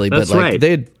 honestly. Yeah, that's but like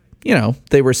right.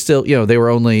 they were still, they were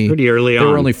only pretty early on.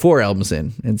 They were only 4 albums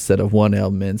in instead of 1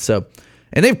 album in. So,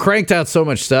 and they've cranked out so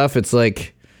much stuff. It's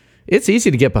like it's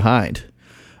easy to get behind,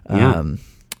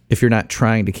 if you're not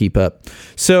trying to keep up.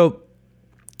 So,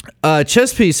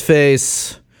 Chess Piece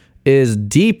Face is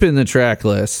deep in the track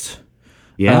list.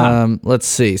 Yeah. Let's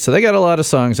see. So they got a lot of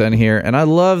songs on here, and I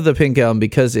love the Pink Album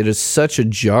because it is such a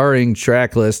jarring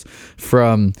track list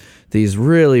from these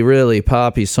really, really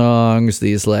poppy songs,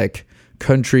 these like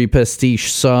country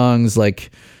pastiche songs like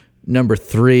Number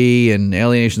 3 and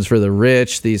Alienation's for the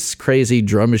Rich, these crazy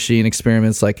drum machine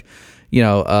experiments like,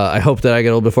 I Hope That I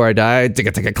Get Old Before I Die,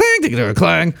 ticka ticka clang, ticka ticka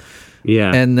clang.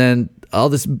 Yeah. And then all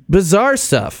this bizarre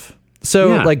stuff. So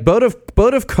like Boat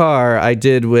of Car, I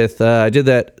did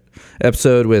that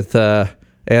episode with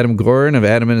Adam Gorin of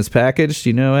Adam and His Package. Do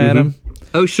you know Adam? Mm-hmm.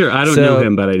 Oh, sure. I don't know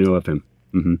him, but I know of him.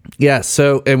 Mm-hmm. Yeah.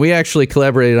 So, and we actually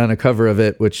collaborated on a cover of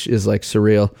it, which is like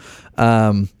surreal.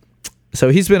 So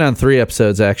he's been on 3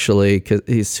 episodes actually, because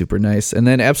he's super nice. And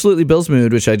then Absolutely Bill's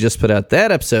Mood, which I just put out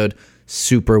that episode,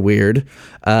 super weird.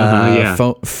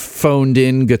 Phoned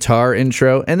in guitar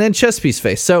intro, and then Chess Piece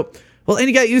Face. So, well, and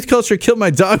you got Youth Culture Killed My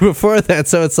Dog before that.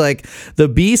 So it's like the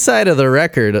B side of the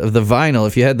record of the vinyl,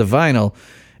 if you had the vinyl,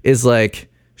 is like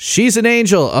She's an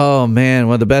Angel. Oh man,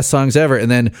 one of the best songs ever.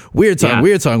 And then weird song,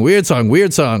 weird song, weird song,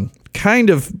 weird song, kind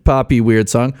of poppy weird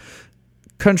song.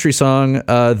 Country song,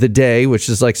 The Day, which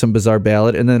is like some bizarre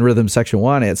ballad, and then Rhythm Section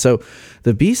 1. So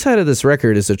the B side of this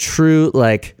record is a true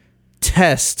like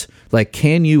test. Like,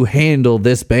 can you handle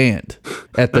this band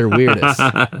at their weirdest?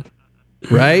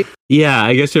 Right? Yeah,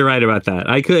 I guess you're right about that.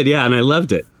 I could, and I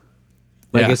loved it.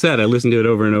 Like I said, I listened to it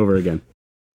over and over again.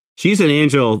 She's an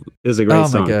Angel is a great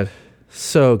song. Oh my God.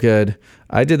 So good.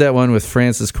 I did that one with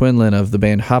Francis Quinlan of the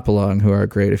band Hopalong, who are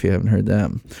great if you haven't heard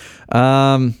them.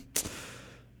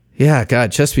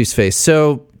 Chess Piece Face.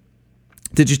 So,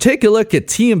 did you take a look at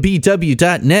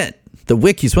tmbw.net? The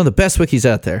wiki's one of the best wikis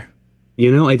out there.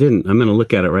 I didn't. I'm going to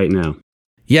look at it right now.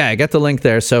 Yeah, I got the link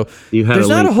there. So there's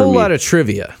not a whole lot of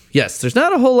trivia. Yes, there's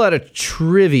not a whole lot of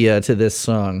trivia to this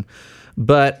song.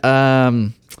 But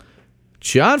John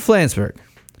Flansburgh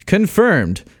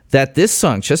confirmed that this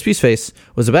song, Chess Piece Face,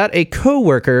 was about a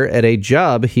co-worker at a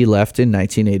job he left in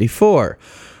 1984.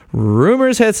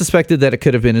 Rumors had suspected that it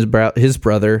could have been his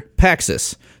brother,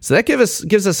 Paxis. So that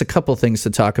gives us a couple things to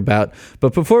talk about.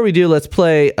 But before we do, let's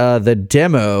play the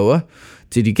demo.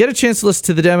 Did you get a chance to listen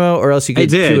to the demo, or else you could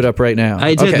cue it up right now?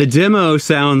 I did. Okay. The demo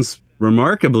sounds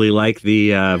remarkably like the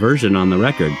version on the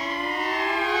record.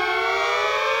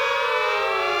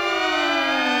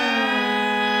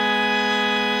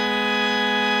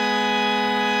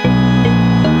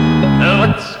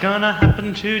 What's gonna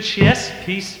happen to Chess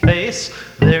Piece Face?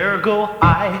 There go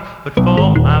I, but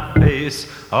for my face,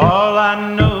 all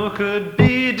I know could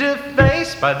be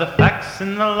defaced by the facts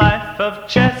in the life of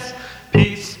Chess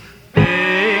Piece Face.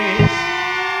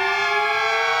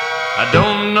 I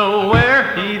don't know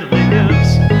where he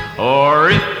lives, or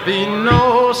if he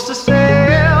knows to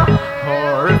sail,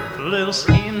 or if little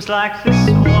schemes like this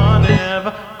one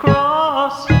ever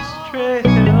cross his trail.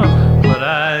 But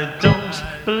I don't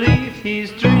believe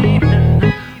he's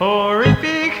dreaming, or if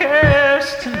he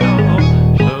cares to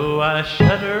know, so I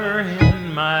shudder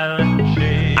in my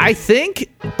shade. I think,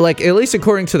 like, at least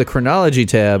according to the chronology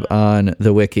tab on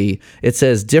the wiki, it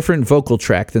says different vocal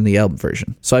track than the album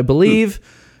version. So I believe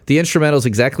the instrumental is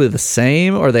exactly the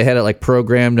same, or they had it like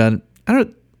programmed on,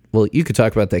 well, you could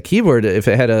talk about that keyboard if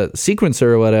it had a sequencer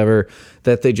or whatever,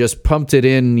 that they just pumped it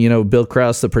in, Bill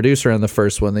Krause, the producer on the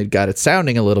first one, they got it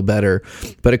sounding a little better,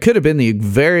 but it could have been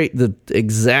the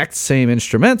exact same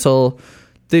instrumental.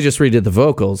 They just redid the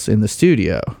vocals in the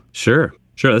studio. Sure.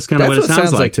 That's kind of what it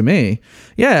sounds like to me.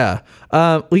 Yeah.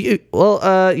 You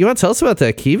want to tell us about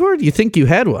that keyboard? You think you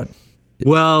had one?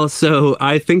 Well, so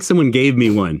I think someone gave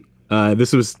me one.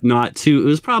 This was not too, it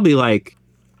was probably like,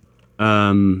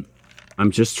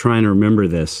 I'm just trying to remember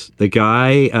this. The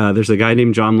guy, there's a guy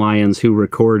named John Lyons who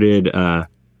recorded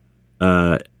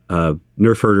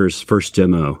Nerf Herder's first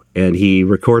demo, and he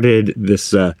recorded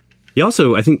this. He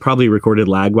also, I think, probably recorded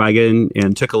Lagwagon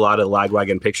and took a lot of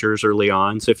Lagwagon pictures early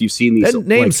on. So if you've seen these, That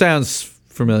name sounds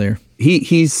familiar.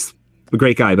 he's a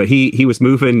great guy, but he was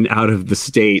moving out of the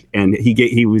state, and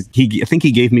I think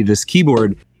he gave me this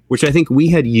keyboard, which I think we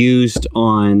had used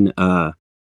on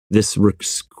this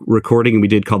recording we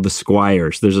did called The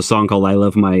Squires. There's a song called I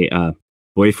Love My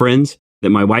Boyfriend that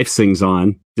my wife sings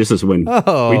on. This is when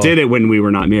we did it when we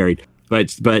were not married,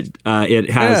 but it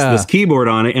has this keyboard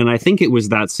on it, and I think it was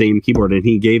that same keyboard, and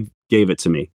he gave it to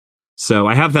me. So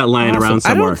I have that lying around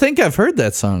somewhere. I don't think I've heard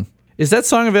that song. Is that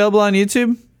song available on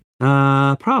YouTube?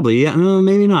 Probably. Yeah, no,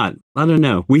 maybe not. I don't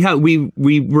know.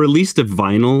 We released a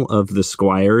vinyl of The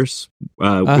Squires.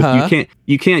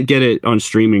 You can't get it on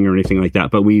streaming or anything like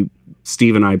that, but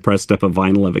Steve and I pressed up a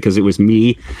vinyl of it because it was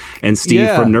me and Steve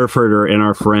from Nerf Herder and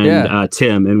our friend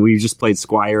Tim, and we just played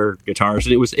Squire guitars,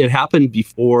 and it happened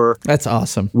before. That's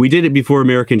awesome. We did it before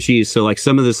American Cheese, so like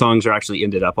some of the songs are actually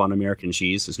ended up on American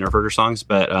Cheese as Nerf Herder songs,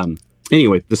 but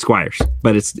anyway, The Squires.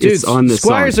 But it's on this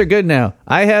Squires song. are good now.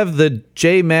 I have the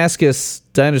J. Maskus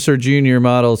Dinosaur Jr.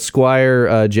 model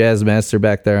Squire Jazz Master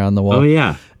back there on the wall. Oh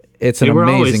yeah, it's an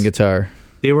amazing guitar.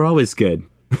 They were always good.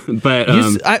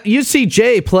 But you see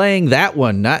Jay playing that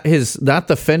one, not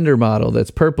the Fender model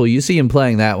that's purple. You see him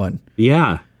playing that one.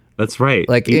 Yeah, that's right.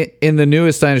 Like in the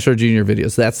newest Dinosaur Jr.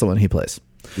 videos, that's the one he plays.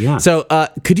 Yeah. So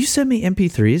could you send me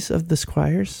MP3s of the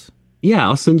Squires? Yeah,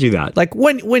 I'll send you that. Like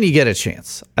when you get a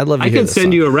chance. I'd love to hear I can this send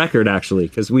song. you a record, actually,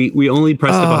 because we only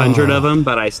pressed up 100 of them,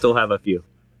 but I still have a few.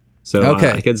 So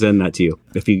I could send that to you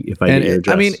if I get your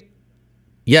address. I mean,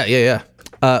 yeah.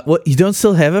 What, you don't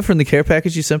still have it from the care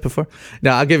package you sent before? No,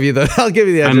 I'll give you the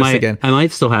address again. I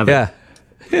might still have it. Yeah.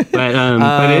 But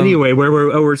anyway,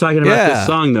 we're talking about this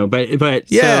song though.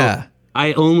 But yeah.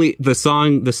 So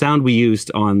the sound we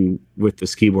used with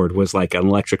this keyboard was like an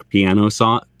electric piano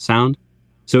sound.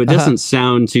 So it doesn't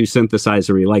sound too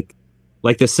synthesizery like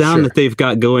the sound that they've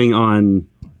got going on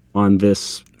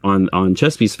this on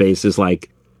Chespi's face is like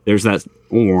there's that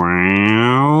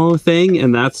wow thing,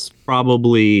 and that's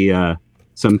probably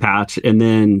some patch, and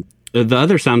then the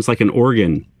other sounds like an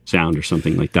organ sound or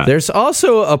something like that. There's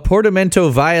also a portamento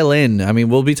violin. I mean,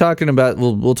 we'll talk about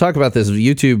this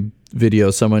YouTube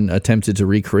video someone attempted to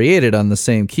recreate it on the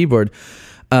same keyboard.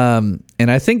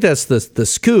 And I think that's the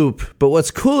scoop, but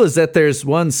what's cool is that there's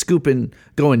one scooping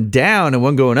going down and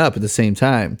one going up at the same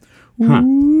time.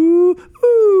 Ooh,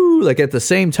 ooh, like at the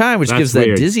same time, which gives that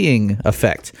dizzying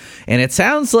effect. And it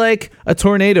sounds like a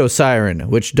tornado siren,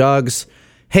 which dogs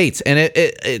hate. And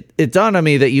it dawned on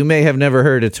me that you may have never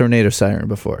heard a tornado siren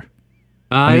before.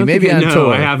 I mean, maybe on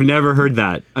tour. I have never heard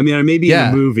that. I mean, maybe in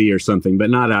a movie or something, but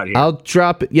not out here. I'll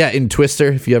drop it. Yeah, in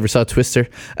Twister, if you ever saw Twister.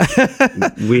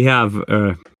 We have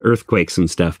earthquakes and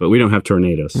stuff, but we don't have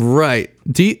tornadoes. Right.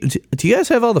 Do you guys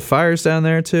have all the fires down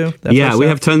there too? Yeah, we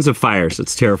have tons of fires.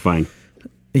 It's terrifying.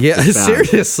 Yeah,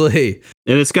 seriously.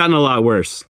 And it's gotten a lot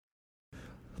worse.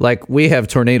 Like, we have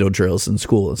tornado drills in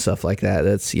school and stuff like that.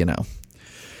 That's,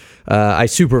 I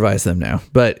supervise them now.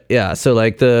 But yeah, so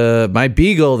like my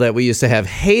beagle that we used to have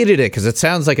hated it because it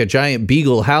sounds like a giant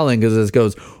beagle howling because it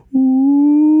goes,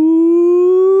 ooh,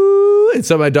 and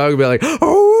so my dog would be like,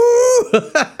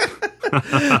 ooh.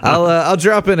 I'll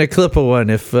drop in a clip of one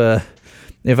if I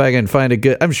can find a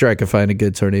good. I'm sure I can find a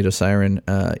good tornado siren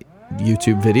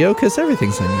YouTube video because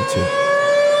everything's on YouTube.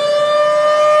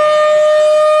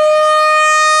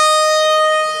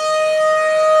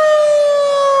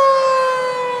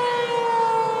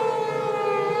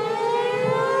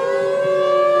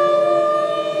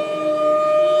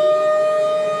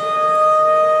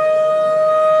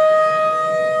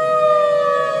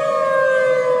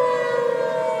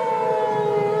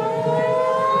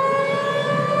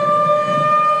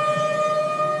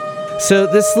 So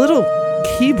this little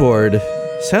keyboard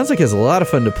sounds like it's a lot of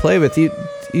fun to play with. You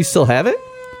still have it?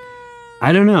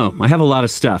 I don't know. I have a lot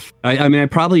of stuff. I mean, I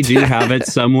probably do have it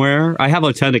somewhere. I have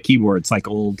a ton of keyboards, like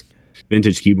old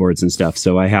vintage keyboards and stuff.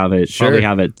 So I have it. Sure. Probably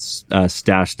have it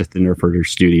stashed at the Nerf Herder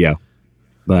studio.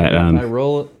 But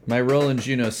my Roland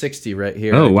Juno 60 right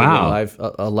here. Oh wow!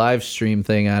 A live stream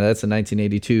thing on it. That's a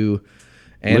 1982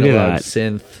 analog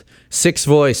synth,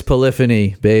 6-voice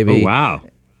polyphony, baby. Oh wow!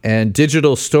 And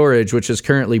digital storage, which is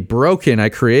currently broken. I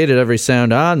created every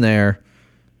sound on there,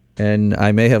 and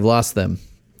I may have lost them.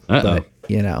 Uh-oh.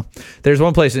 But, there's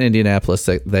one place in Indianapolis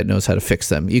that knows how to fix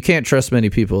them. You can't trust many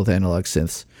people with analog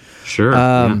synths. Sure.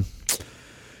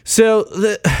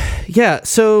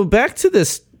 So back to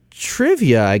this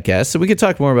trivia, I guess. So we could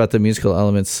talk more about the musical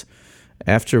elements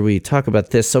after we talk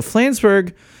about this. So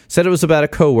Flansburgh said it was about a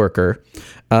coworker,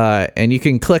 and you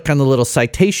can click on the little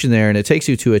citation there, and it takes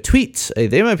you to a tweet, a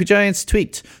They Might Be Giants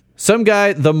tweet. Some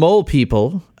guy, the Mole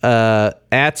People,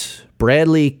 at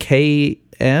Bradley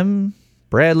KM,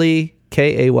 Bradley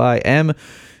KAYM,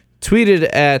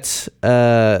 tweeted at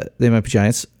They Might Be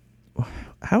Giants.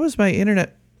 How is my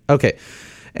internet? Okay.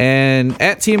 And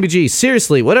at TMBG,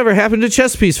 seriously, whatever happened to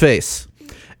Chess Piece Face?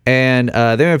 And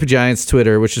They Might Be Giants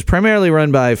Twitter, which is primarily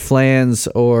run by Flans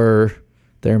or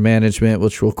their management,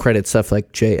 which will credit stuff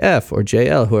like JF or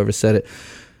JL, whoever said it.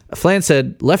 Flans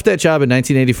said, left that job in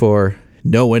 1984.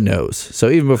 No one knows. So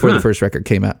even before the first record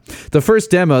came out. The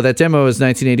first demo, that demo was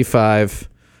 1985.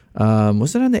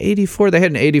 Was it on the 84? They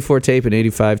had an 84 tape and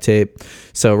 85 tape.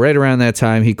 So right around that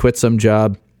time, he quit some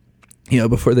job,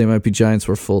 before They Might Be Giants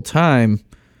were full time.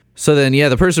 So then,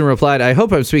 the person replied, I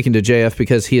hope I'm speaking to JF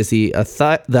because he is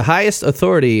the highest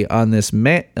authority on this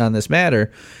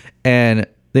matter. And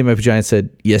They Might Be Giants said,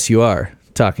 yes, you are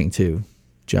talking to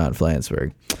John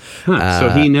Flansburgh. So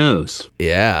he knows.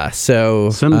 Yeah. So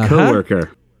some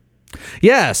coworker.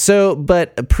 Yeah. So,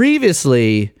 but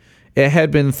previously it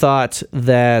had been thought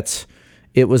that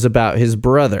it was about his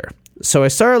brother. So I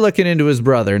started looking into his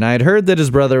brother, and I had heard that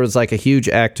his brother was like a huge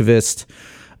activist,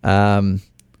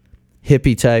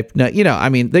 hippie type. No,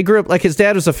 they grew up, like his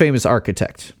dad was a famous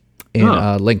architect in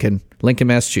Lincoln,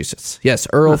 Massachusetts. Yes,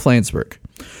 Earl Flansburgh.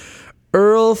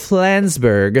 Earl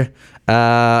Flansburgh,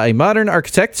 a modern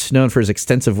architect known for his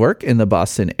extensive work in the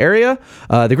Boston area.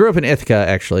 They grew up in Ithaca,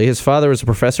 actually. His father was a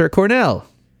professor at Cornell.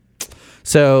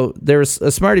 So there's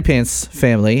a smarty pants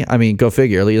family. I mean, go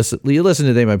figure. You listen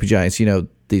to They Might Be Giants.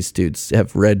 These dudes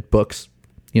have read books.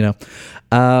 So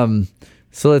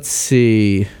let's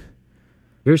see.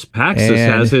 Here's Paxis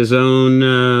has his own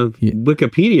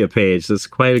Wikipedia page that's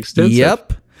quite extensive.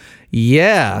 Yep.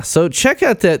 Yeah. So check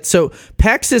out that. So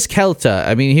Paxis Kelta.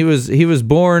 I mean, he was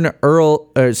born Earl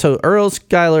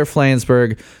Schuyler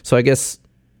Flansburgh. So I guess,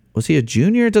 was he a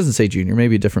junior? It doesn't say junior.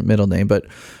 Maybe a different middle name. But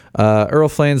Earl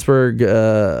Flansburgh,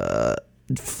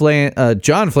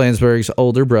 John Flansburgh's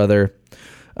older brother.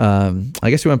 I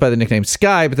guess he went by the nickname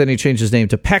Sky, but then he changed his name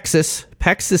to Paxis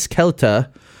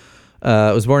Kelta.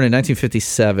 Was born in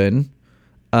 1957.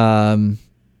 I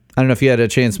don't know if you had a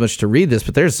chance much to read this,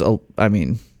 but it's a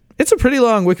pretty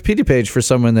long Wikipedia page for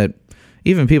someone that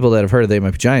even people that have heard of They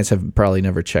Might Be Giants have probably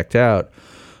never checked out.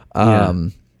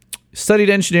 Studied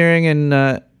engineering and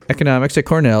economics at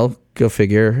Cornell. Go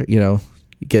figure, you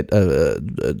get a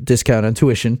discount on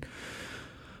tuition.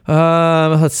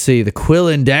 Let's see, the Quill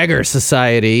and Dagger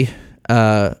Society,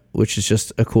 which is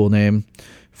just a cool name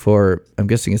for, I'm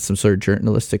guessing it's some sort of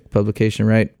journalistic publication,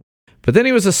 right? But then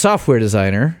he was a software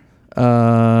designer,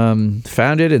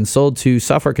 founded and sold to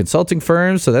software consulting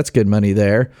firms, so that's good money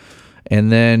there.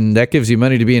 And then that gives you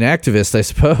money to be an activist, I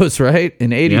suppose, right?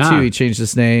 In 82, he changed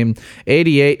his name.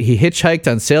 88, he hitchhiked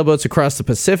on sailboats across the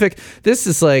Pacific. This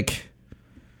is like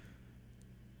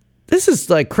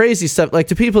crazy stuff. Like,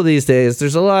 to people these days,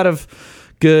 there's a lot of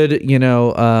good,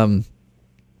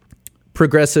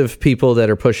 progressive people that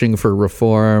are pushing for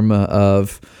reform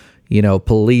of,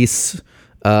 policing.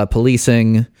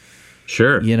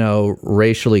 Sure.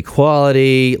 Racial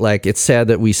equality. Like, it's sad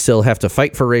that we still have to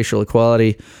fight for racial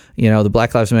equality. The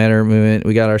Black Lives Matter movement,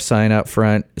 we got our sign out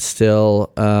front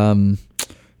still.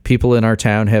 People in our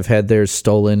town have had theirs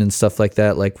stolen and stuff like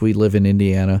that. Like, we live in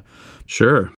Indiana.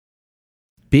 Sure.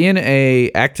 Being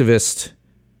a activist,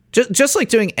 just like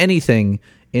doing anything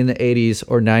in the 80s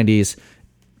or 90s,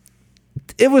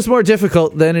 it was more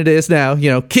difficult than it is now.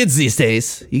 Kids these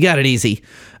days, you got it easy.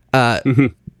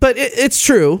 But it's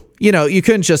true. You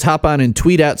couldn't just hop on and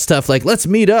tweet out stuff like, let's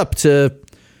meet up to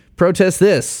protest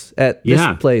this at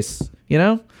this place,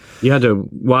 You had to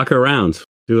walk around,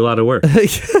 do a lot of work.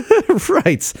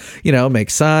 Right. Make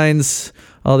signs,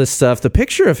 all this stuff. The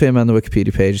picture of him on the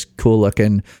Wikipedia page is cool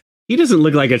looking. He doesn't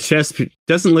look like a chess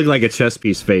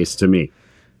piece face to me.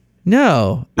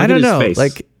 No, I don't know. Face.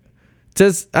 Like,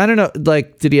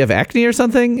 did he have acne or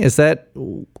something? Is that,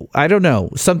 I don't know,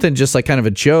 something just like kind of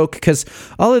a joke? Because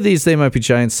all of these They Might Be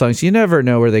Giants songs, you never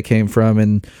know where they came from.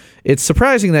 And it's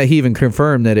surprising that he even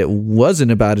confirmed that it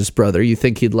wasn't about his brother. You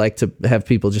think he'd like to have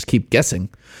people just keep guessing.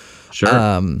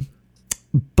 Sure.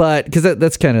 But because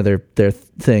that's kind of their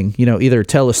thing, either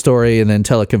tell a story and then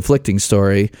tell a conflicting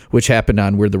story, which happened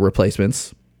on We're the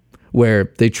Replacements,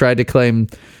 where they tried to claim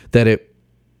that it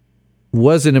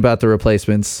wasn't about the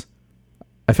Replacements.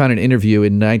 I found an interview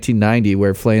in 1990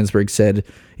 where Flansburgh said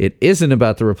it isn't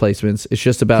about the Replacements. It's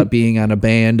just about being on a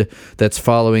band that's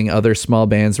following other small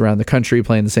bands around the country,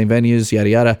 playing the same venues, yada,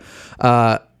 yada.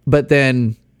 But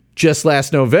then just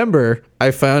last November,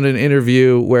 I found an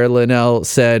interview where Linnell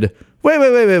said,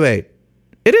 wait.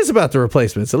 It is about the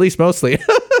Replacements, at least mostly.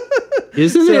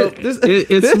 Isn't it?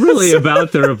 It's really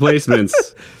about the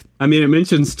Replacements. I mean, it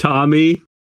mentions Tommy.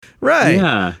 Right.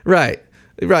 Yeah. Right.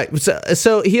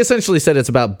 So he essentially said it's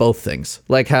about both things,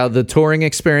 like how the touring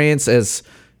experience is.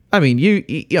 I mean,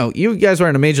 you guys were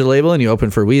on a major label and you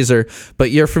opened for Weezer,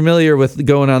 but you're familiar with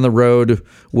going on the road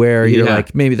where you're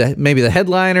like maybe the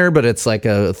headliner, but it's like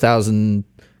a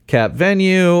 1,000-cap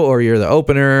venue, or you're the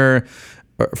opener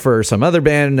for some other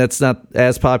band that's not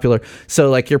as popular. So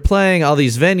like you're playing all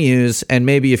these venues, and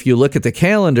maybe if you look at the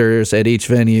calendars at each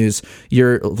venues,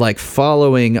 you're like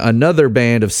following another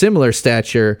band of similar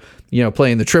stature,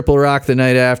 playing the Triple Rock the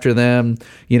night after them,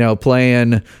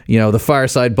 playing, the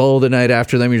Fireside Bowl the night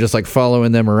after them. You're just like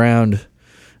following them around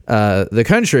the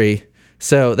country.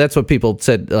 So that's what people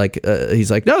said. Like, he's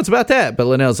like, no, it's about that. But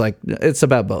Linnell's like, it's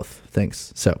about both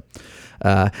things. So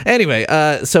anyway,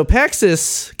 so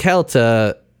Paxis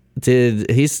Kelta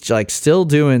he's like still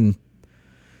doing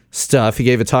stuff. He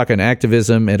gave a talk on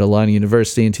activism at Alana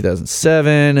University in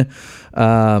 2007,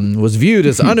 was viewed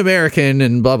as un-American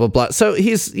and blah, blah, blah. So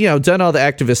he's, done all the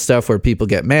activist stuff where people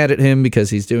get mad at him because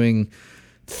he's doing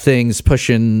things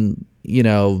pushing, he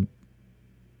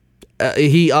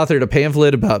authored a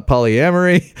pamphlet about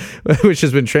polyamory, which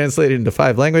has been translated into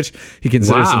 5 languages. He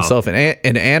considers himself an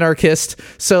anarchist.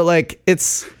 So like,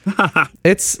 it's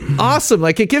awesome.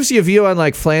 Like it gives you a view on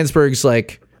like Flansburgh's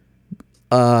like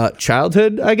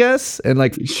childhood, I guess, and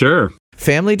like sure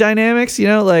family dynamics.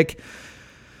 Like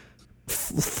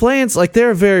Flans, like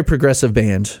they're a very progressive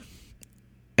band.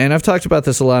 And've talked about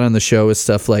this a lot on the show with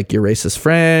stuff like Your Racist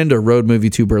Friend or Road Movie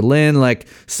to Berlin, like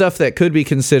stuff that could be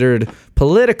considered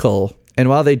political. And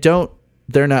while there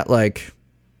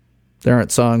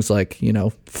aren't songs like,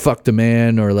 Fuck the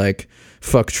Man or like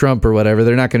Fuck Trump or whatever.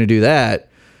 They're not going to do that.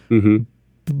 Mm-hmm.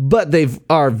 But they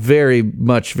are very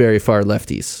much very far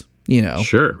lefties,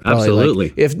 Sure, probably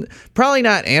absolutely. Like, probably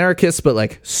not anarchists, but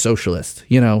like socialist,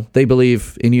 they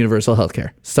believe in universal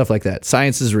healthcare, stuff like that.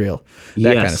 Science is real,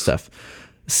 that kind of stuff.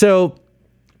 So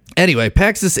anyway,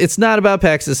 Paxis, it's not about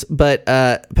Paxis, but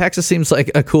Paxis seems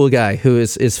like a cool guy who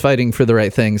is fighting for the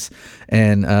right things.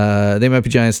 And They Might Be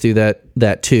Giants do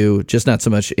that too, just not so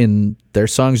much in their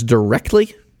songs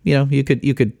directly. You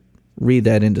could read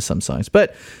that into some songs.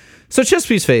 But so Chest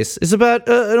Piece Face is about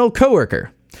an old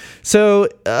coworker. So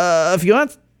if you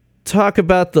want to talk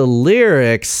about the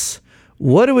lyrics,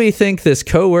 what do we think this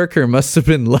coworker must have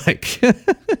been like?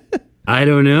 I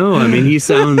don't know. I mean, he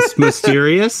sounds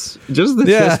mysterious. Just the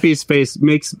chest piece face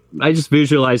I just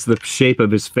visualize the shape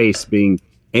of his face being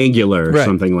angular or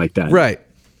something like that.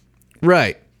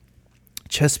 Right.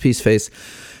 Chest piece face.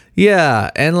 Yeah.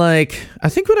 And like, I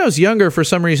think when I was younger, for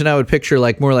some reason, I would picture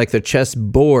like more like the chess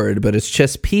board, but it's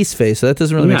chess piece face. So that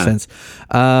doesn't really make sense.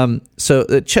 So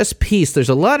the chess piece, there's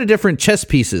a lot of different chess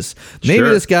pieces. Maybe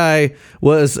this guy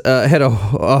had a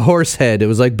horse head. It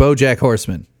was like BoJack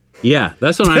Horseman. Yeah,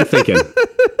 that's what I'm thinking.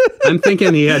 I'm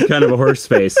thinking he had kind of a horse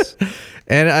face.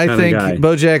 And I think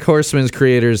BoJack Horseman's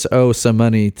creators owe some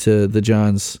money to the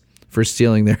Johns for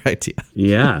stealing their idea.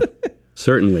 Yeah,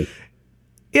 certainly.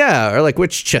 Yeah, or like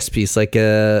which chess piece? Like,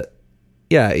 the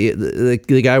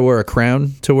guy wore a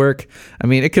crown to work. I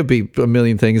mean, it could be a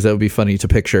million things that would be funny to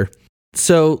picture.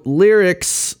 So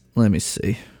lyrics, let me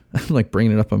see. I'm like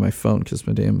bringing it up on my phone because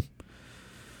my damn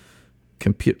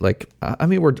computer,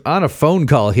 we're on a phone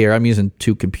call here. I'm using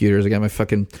 2 computers. I got my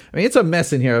it's a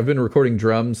mess in here. I've been recording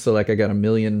drums, so like I got a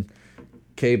million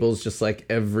cables just like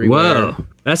everywhere. Whoa,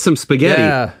 that's some spaghetti.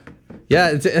 Yeah,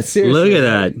 it's seriously. Look at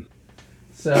that.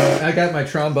 So I got my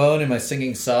trombone and my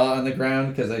singing saw on the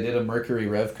ground because I did a Mercury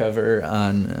Rev cover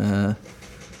on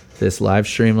this live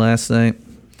stream last night.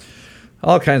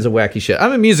 All kinds of wacky shit.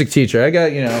 I'm a music teacher. I've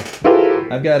got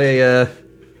a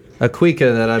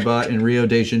cuica that I bought in Rio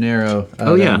de Janeiro.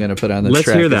 I'm going to put on the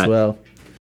track as well.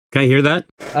 Can I hear that?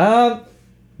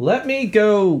 Let me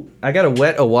go. I got to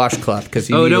wet a washcloth because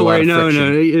you need don't a lot worry. of No,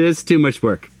 friction. it's too much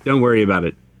work. Don't worry about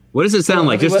it. What does it sound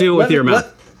like? Just do it with your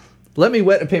mouth. Let me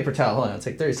wet a paper towel. Hold on, it'll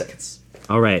take 30 seconds.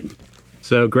 All right.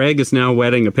 So Greg is now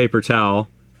wetting a paper towel.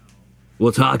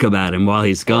 We'll talk about him while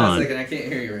he's gone. Hold on a second, I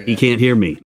can't hear you right now. He can't hear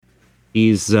me.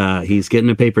 He's getting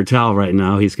a paper towel right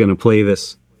now. He's going to play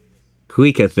this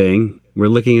cuica thing. We're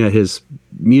looking at his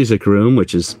music room,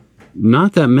 which is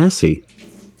not that messy.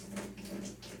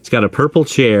 It's got a purple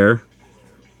chair.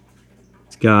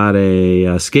 It's got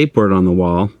a skateboard on the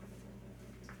wall.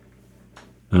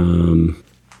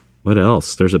 What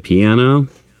else? There's a piano.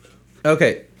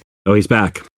 Okay. Oh, he's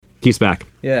back. He's back.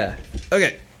 Yeah.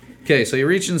 Okay. So you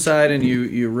reach inside and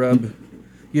you rub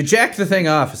You jack the thing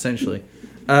off, essentially.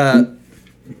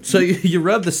 So you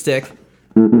rub the stick.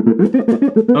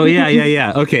 Oh,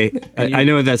 yeah. Okay. I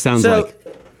know what that sounds like.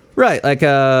 Right, like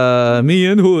me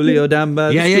and Julio down by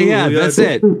the Yeah. schoolyard.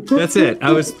 That's it.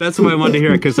 That's why I wanted to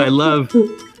hear it, because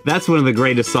that's one of the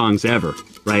greatest songs ever,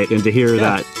 right? And to hear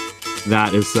that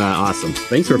is awesome.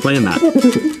 Thanks for playing that.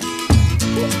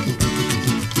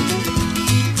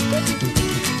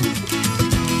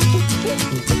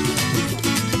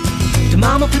 The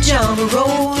mama pajama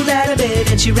rolled out of bed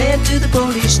and she ran to the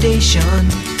police station.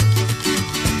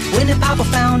 When the papa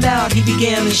found out, he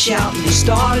began to shout and he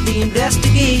started the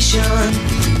investigation.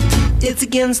 It's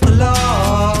against the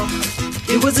law.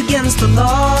 It was against the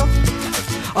law.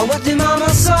 Or what the mama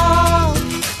saw.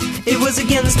 It was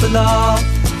against the law.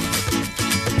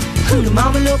 The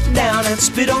mama looked down and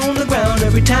spit on the ground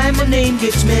every time my name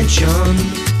gets mentioned.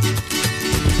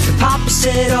 The papa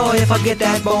said, oh, if I get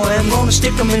that boy, I'm gonna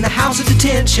stick him in a house of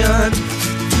detention.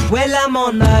 Well, I'm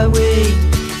on my way.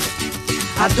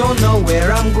 I don't know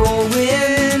where I'm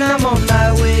going. I'm on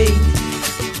my way.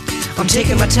 I'm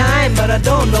taking my time, but I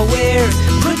don't know where.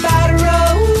 Goodbye to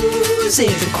Rose,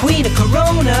 the queen of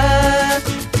Corona.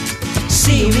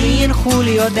 See me and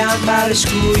Julio down by the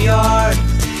schoolyard.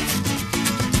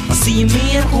 See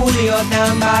me and Julio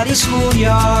down by the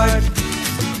schoolyard.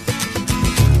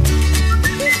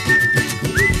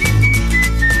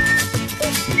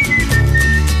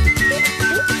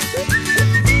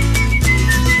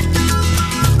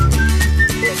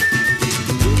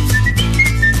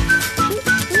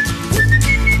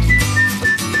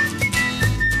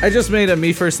 I just made a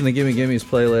Me First and the Gimme Gimmes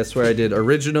playlist where I did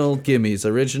original gimmes,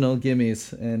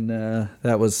 and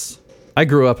that was... I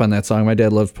grew up on that song. My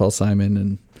dad loved Paul Simon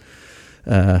and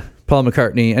Paul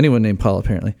McCartney, anyone named Paul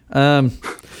apparently,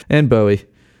 and Bowie.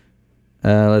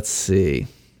 Let's see.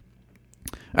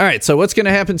 All right, so what's going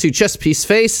to happen to Chess Piece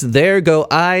Face? There go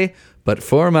I, but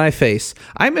for my face.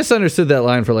 I misunderstood that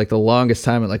line for like the longest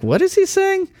time. I'm like, what is he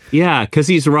saying? Yeah, because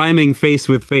he's rhyming face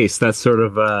with face. That's sort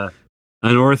of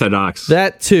unorthodox.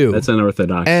 That too. That's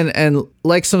unorthodox. And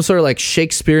like some sort of like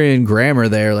Shakespearean grammar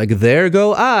there. Like, there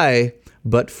go I,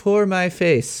 but for my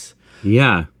face.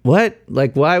 Yeah. What?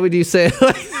 Like, why would you say it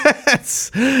like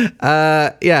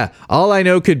that? Yeah. All I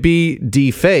know could be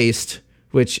defaced,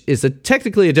 which is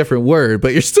technically a different word,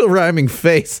 but you're still rhyming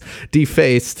face,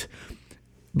 defaced,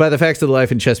 by the facts of the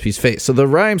life in Chess Piece Face. So the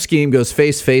rhyme scheme goes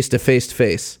face, face, defaced,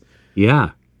 face. Yeah.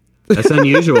 That's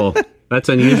unusual. That's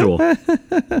unusual.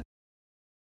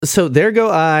 So there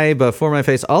go I, but for my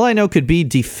face. All I know could be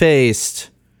defaced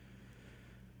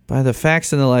by the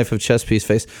facts in the life of Chess Piece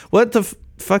Face. What the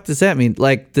fuck does that mean?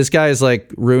 Like, this guy is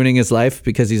like ruining his life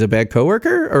because he's a bad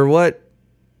coworker, or what?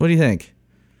 What do you think?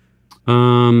 I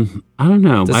don't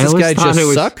know. Does this guy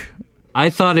just suck? I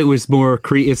thought it was more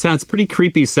it sounds pretty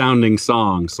creepy sounding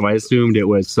song, so I assumed it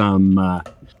was some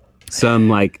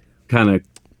like kind of,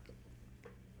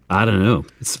 I don't know.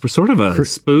 It's sort of a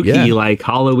spooky, like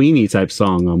Halloween-y type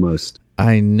song almost.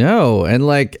 I know. And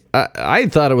like, I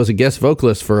thought it was a guest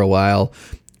vocalist for a while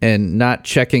and not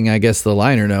checking, I guess, the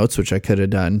liner notes, which I could have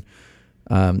done.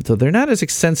 So they're not as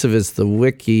extensive as the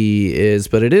wiki is,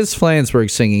 but it is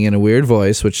Flansburgh singing in a weird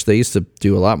voice, which they used to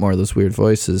do a lot more of those weird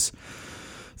voices.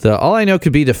 The All I Know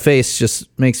Could Be Defaced just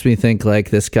makes me think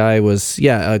like this guy was,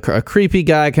 a creepy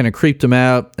guy, kind of creeped him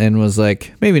out and was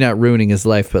like, maybe not ruining his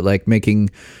life, but like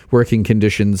making working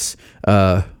conditions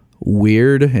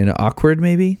weird and awkward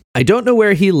maybe. I don't know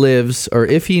where he lives or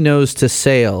if he knows to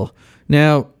sail.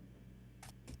 Now,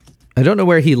 I don't know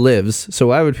where he lives, so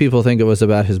why would people think it was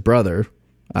about his brother?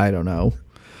 I don't know.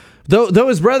 Though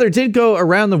his brother did go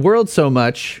around the world so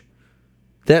much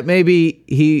that maybe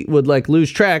he would like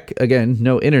lose track. Again,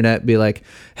 no internet. Be like,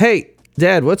 hey,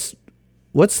 Dad, what's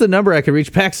the number I can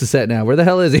reach Paxis at now? Where the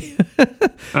hell is he?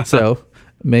 So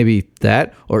maybe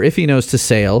that, or if he knows to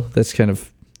sail, that's kind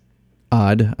of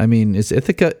odd. I mean, is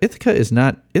Ithaca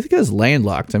is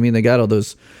landlocked. I mean, they got all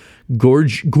those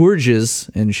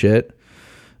gorges and shit.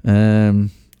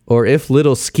 Or if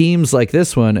little schemes like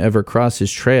this one ever cross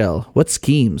his trail. What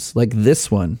schemes? Like this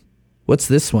one? What's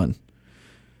this one?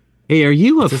 Hey, are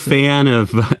you a fan of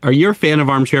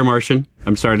Armchair Martian?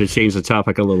 I'm sorry to change the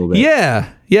topic a little bit. Yeah.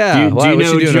 Do you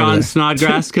know John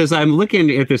Snodgrass? Because I'm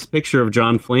looking at this picture of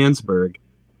John Flansburgh,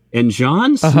 and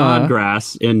John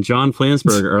Snodgrass and John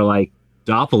Flansburgh are like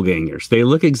doppelgangers. They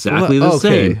look exactly the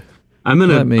same. I'm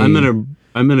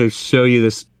gonna show you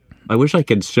this. I wish I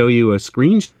could show you a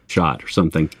screenshot or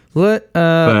something.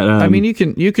 I mean, you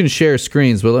can share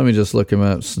screens, but let me just look him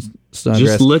up. Snodgrass.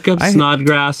 Just look up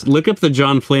Snodgrass. Look up the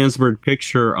John Flansburgh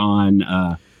picture on.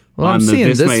 I'm seeing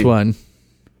this one.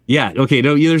 Yeah. Okay.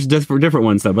 No, there's different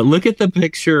ones though. But look at the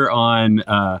picture on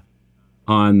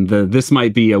the. This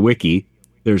might be a wiki.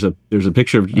 There's a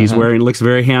picture of he's wearing. Looks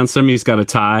very handsome. He's got a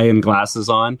tie and glasses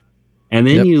on. And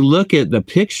then you look at the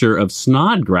picture of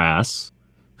Snodgrass.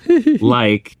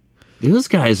 Like those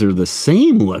guys are the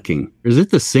same looking. Is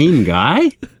it the same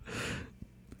guy?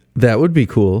 That would be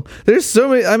cool. There's so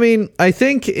many. I mean, I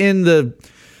think in the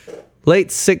late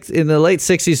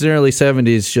 60s and early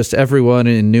 70s, just everyone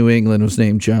in New England was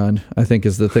named John, I think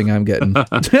is the thing I'm getting.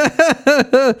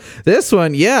 This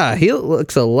one, yeah, he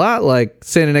looks a lot like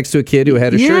standing next to a kid who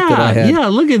had a shirt that I had. Yeah,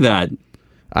 look at that.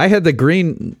 I had the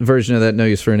green version of that No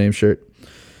Use for a Name shirt.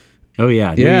 Oh,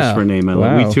 yeah. No Use for a Name.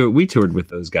 Wow. We toured with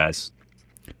those guys.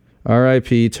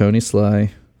 R.I.P. Tony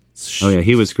Sly. Oh, yeah,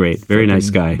 he was great. Very nice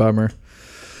guy. Bummer.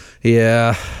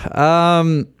 Yeah.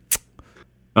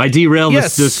 I derailed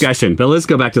this discussion, but let's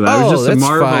go back to that. I was just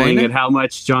marveling at how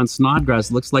much John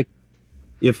Snodgrass looks like.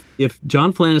 If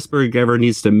John Flansburgh ever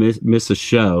needs to miss a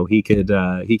show, he could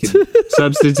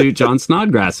substitute John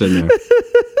Snodgrass in there,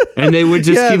 and they would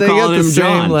just keep calling him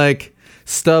John. Same, like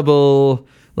stubble,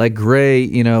 like gray,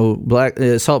 black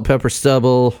salt and pepper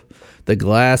stubble, the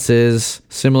glasses,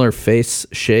 similar face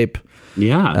shape,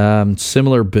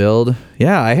 similar build.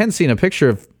 Yeah, I hadn't seen a picture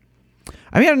of.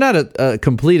 I mean, I'm not a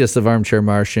completist of Armchair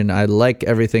Martian. I like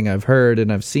everything I've heard,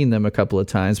 and I've seen them a couple of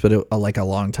times, but like a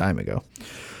long time ago,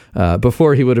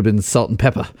 before he would have been Salt and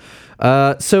Pepper.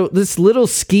 So this little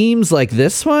schemes like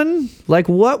this one, like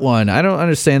what one? I don't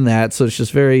understand that. So it's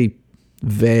just very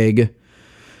vague.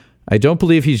 I don't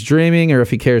believe he's dreaming or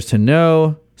if he cares to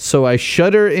know. So I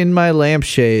shudder in my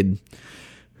lampshade.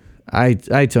 I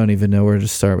don't even know where to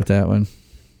start with that one.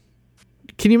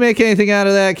 Can you make anything out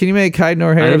of that? Can you make hide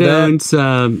nor hair of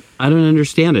that? I don't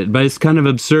understand it, but it's kind of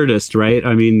absurdist, right?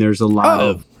 I mean, there's a lot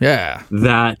of that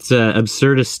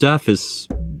absurdist stuff is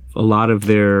a lot of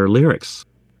their lyrics.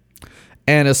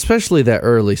 And especially that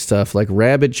early stuff, like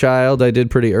Rabid Child, I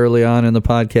did pretty early on in the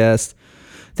podcast.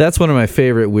 That's one of my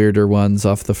favorite weirder ones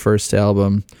off the first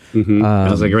album. Mm-hmm.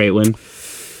 That was a great one.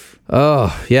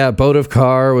 Oh, yeah. Boat of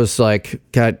Car was like,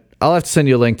 God, I'll have to send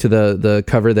you a link to the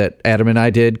cover that Adam and I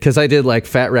did, because I did like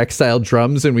Fat Wreck style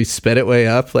drums and we sped it way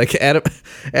up. Like Adam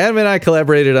and I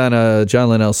collaborated on a John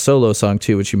Linnell solo song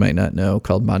too, which you might not know,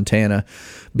 called Montana.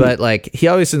 But like he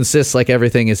always insists like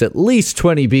everything is at least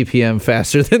 20 BPM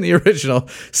faster than the original.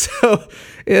 So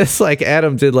it's like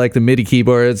Adam did like the MIDI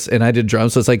keyboards and I did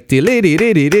drums. So it's like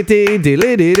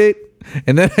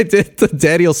and then I did the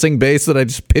Daddy'll Sing bass that I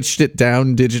just pitched it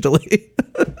down digitally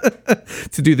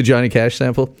to do the Johnny Cash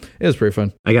sample. It was pretty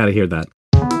fun. I gotta hear that.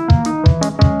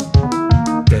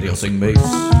 Daddy'll Sing bass.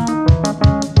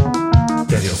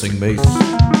 Daddy'll Sing bass.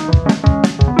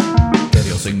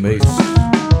 Daddy'll Sing bass.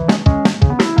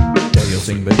 Daddy'll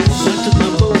Sing bass. I took my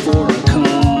boat for a car.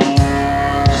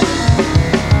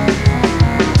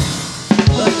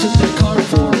 I took that car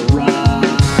for a ride.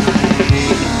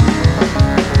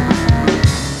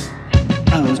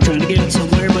 I was trying to get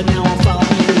somewhere, but now I'm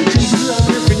following the creases of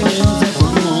your fingernails that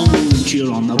run along the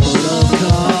windshield on the boat of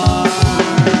car.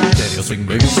 Daddy'll Sing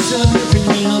bass. Creases of your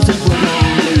fingernails that run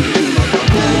along the windshield on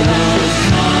the boat of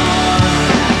car.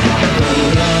 Boat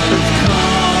of car.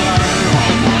 Boat of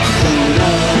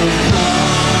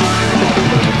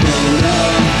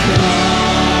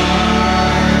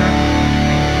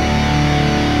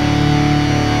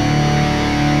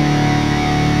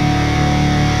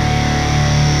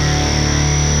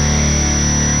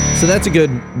So that's a good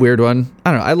weird one.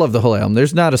 I don't know. I love the whole album.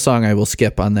 There's not a song I will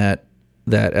skip on that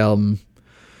album.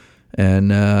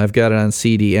 And I've got it on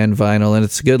CD and vinyl, and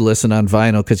it's a good listen on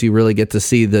vinyl because you really get to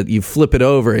see that you flip it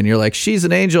over and you're like, She's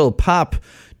an Angel, pop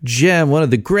gem, one of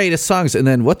the greatest songs. And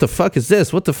then what the fuck is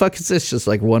this? What the fuck is this? Just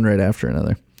like one right after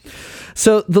another.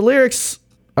 So the lyrics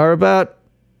are about,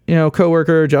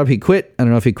 coworker, job he quit. I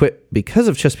don't know if he quit because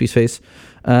of Chest Piece Face.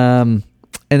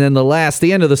 And then the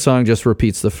end of the song just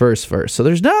repeats the first verse. So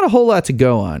there's not a whole lot to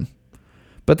go on.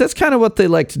 But that's kind of what they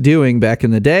liked doing back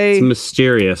in the day. It's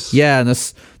mysterious. Yeah, and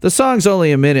the song's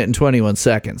only 1 minute and 21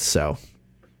 seconds, so,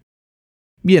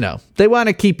 they want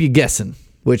to keep you guessing,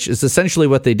 which is essentially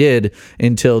what they did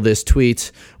until this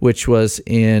tweet, which was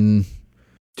in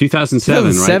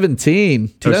 2007, 2017.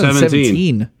 Right?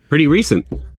 2017. Pretty recent.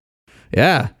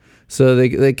 Yeah. So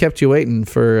they kept you waiting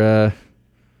for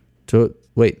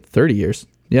 30 years.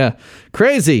 Yeah.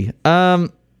 Crazy.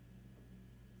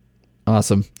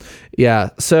 Awesome. Yeah.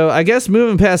 So I guess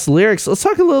moving past the lyrics, let's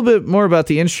talk a little bit more about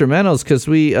the instrumentals, because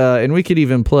we could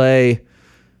even play,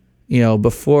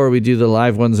 before we do the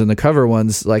live ones and the cover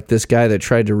ones, like this guy that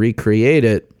tried to recreate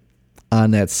it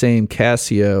on that same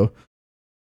Casio.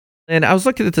 And I was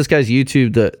looking at this guy's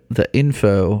YouTube, the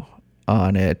info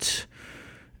on it.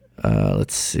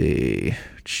 Let's see.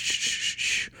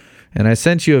 And I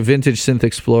sent you a vintage Synth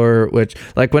Explorer, which,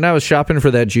 like, when I was shopping for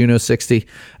that Juno 60,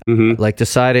 like,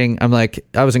 deciding, I'm like,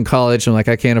 I was in college, I'm like,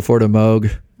 I can't afford a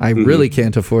Moog. I really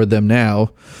can't afford them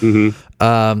now.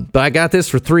 But I got this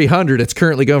for $300. It's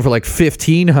currently going for like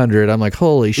 $1,500. I'm like,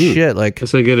 holy shit. Like,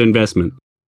 that's a good investment.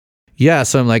 Yeah.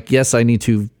 So I'm like, yes, I need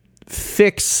to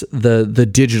fix the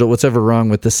digital, what's ever wrong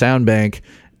with the sound bank,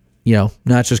 you know,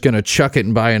 not just going to chuck it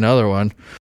and buy another one.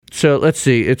 So let's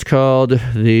see. It's called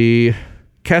the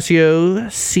Casio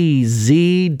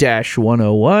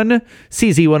CZ-101.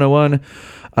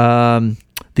 CZ-101.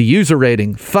 The user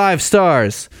rating, 5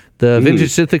 stars. The Vintage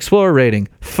Synth Explorer rating,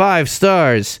 5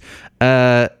 stars.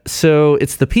 So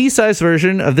it's the P-size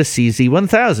version of the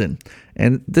CZ-1000.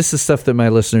 And this is stuff that my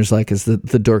listeners like, is the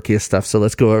dorkiest stuff. So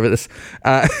let's go over this.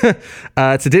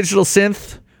 It's a digital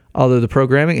synth. Although the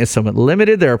programming is somewhat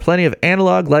limited, there are plenty of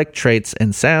analog-like traits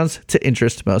and sounds to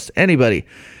interest most anybody. It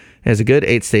has a good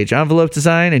 8-stage envelope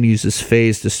design and uses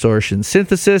phase distortion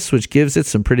synthesis, which gives it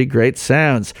some pretty great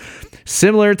sounds.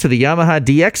 Similar to the Yamaha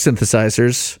DX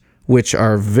synthesizers, which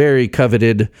are very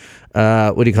coveted,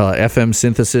 FM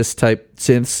synthesis type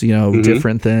synths, you know,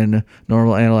 different than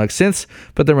normal analog synths,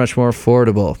 but they're much more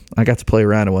affordable. I got to play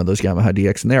around in one of those Yamaha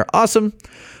DX, and they're awesome.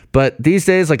 But these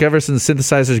days, like, ever since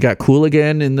synthesizers got cool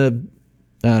again in the,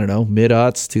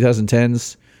 mid-aughts,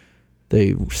 2010s,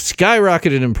 they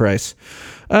skyrocketed in price.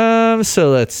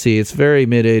 So let's see. It's very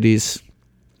mid-80s.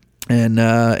 And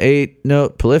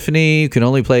 8-note polyphony. You can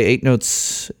only play 8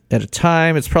 notes at a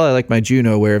time. It's probably like my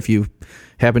Juno, where if you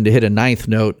happen to hit a 9th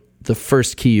note, the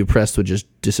first key you pressed would just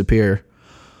disappear.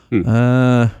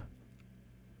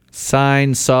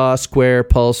 Sine, saw, square,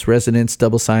 pulse, resonance,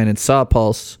 double sine, and saw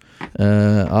pulse.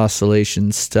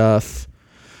 Oscillation stuff.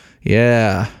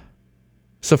 Yeah.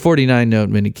 It's a 49-note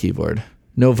mini keyboard.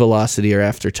 No velocity or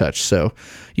aftertouch, so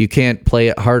you can't play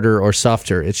it harder or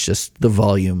softer. It's just the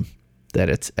volume that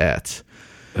it's at.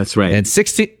 That's right. And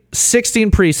 16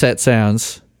 preset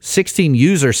sounds, 16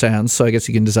 user sounds, so I guess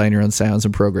you can design your own sounds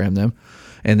and program them.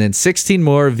 And then 16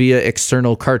 more via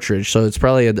external cartridge, so it's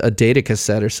probably a data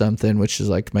cassette or something, which is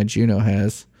like my Juno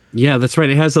has. Yeah, that's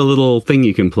right. It has a little thing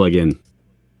you can plug in.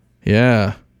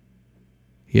 Yeah.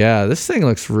 Yeah, this thing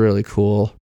looks really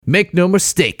cool. Make no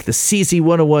mistake, the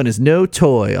CZ-101 is no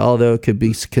toy, although it could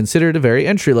be considered a very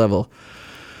entry level.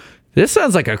 This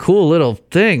sounds like a cool little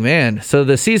thing, man. So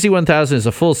the CZ-1000 is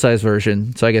a full-size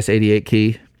version, so I guess 88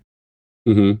 key.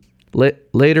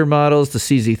 Later models, the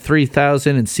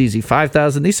CZ-3000 and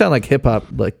CZ-5000, these sound like hip-hop,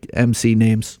 like MC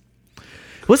names.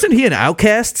 Wasn't he an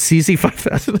Outcast,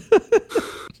 CZ-5000?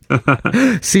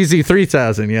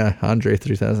 CZ-3000, yeah, Andre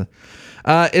 3000.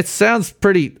 It sounds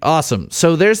pretty awesome.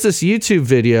 So there's this YouTube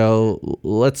video.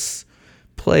 Let's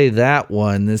play that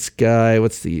one. This guy,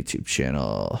 what's the YouTube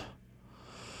channel?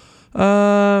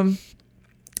 And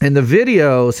the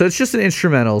video, so it's just an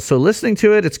instrumental. So listening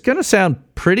to it, it's going to sound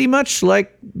pretty much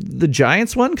like the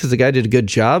Giants one, because the guy did a good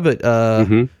job. But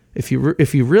if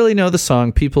you really know the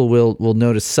song, people will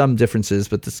notice some differences.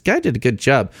 But this guy did a good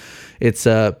job. It's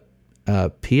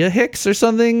Pia Hicks or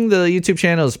something. The YouTube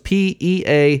channel is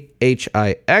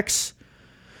Peahix.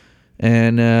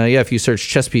 And if you search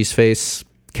Chess Piece Face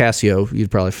Casio,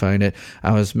 you'd probably find it.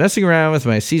 I was messing around with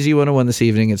my CZ-101 this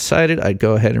evening and decided I'd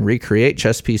go ahead and recreate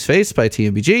Chess Piece Face by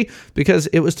TMBG because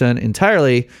it was done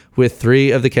entirely with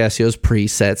 3 of the Casio's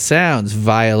preset sounds: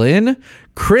 violin,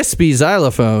 crispy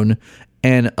xylophone,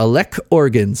 and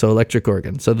organ, so electric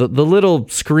organ. So the little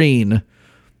screen,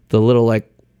 the little, like,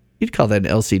 you'd call that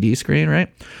an LCD screen, right?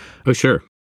 Oh, sure.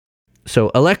 So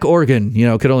organ,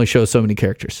 could only show so many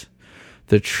characters.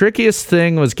 The trickiest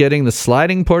thing was getting the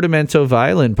sliding portamento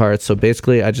violin part, so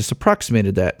basically I just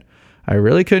approximated that. I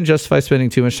really couldn't justify spending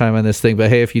too much time on this thing, but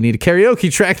hey, if you need a karaoke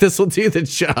track, this will do the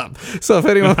job. So if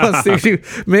anyone wants to,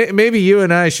 maybe you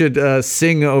and I should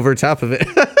sing over top of it.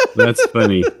 That's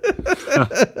funny.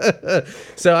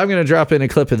 So I'm going to drop in a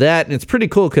clip of that, and it's pretty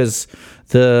cool because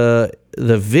the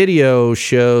video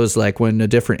shows, like, when a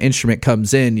different instrument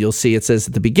comes in, you'll see it says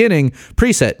at the beginning,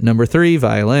 preset number 3,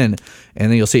 violin, and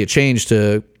then you'll see it change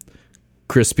to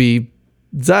crispy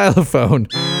xylophone.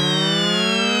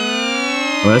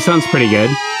 Well, that sounds pretty good.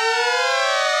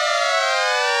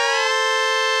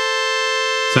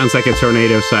 Sounds like a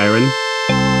tornado siren.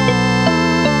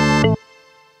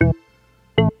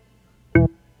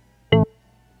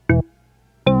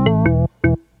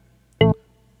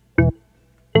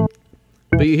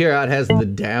 But you hear how it has the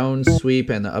down sweep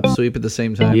and the up sweep at the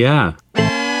same time? Yeah.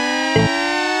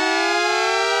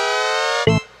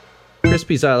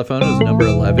 Crispy xylophone was number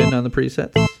 11 on the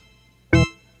presets.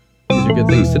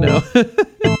 things to know.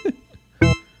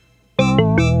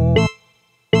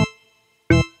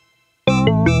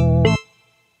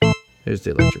 Here's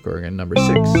the electric organ, number 6.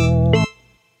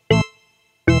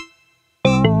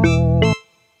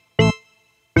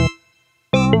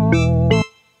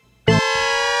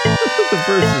 The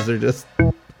verses are just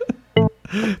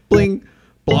bling,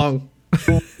 blong.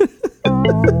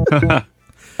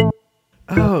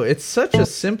 Oh, it's such a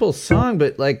simple song,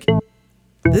 but like,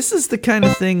 this is the kind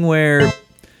of thing where,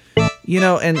 you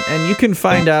know, and you can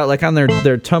find out like on their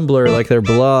Tumblr, like their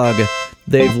blog,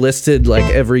 they've listed like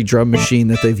every drum machine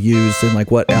that they've used and like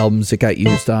what albums it got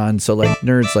used on. So like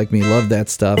nerds like me love that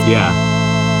stuff. Yeah.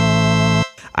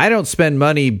 I don't spend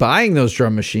money buying those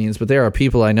drum machines, but there are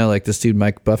people I know, like this dude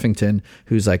Mike Buffington,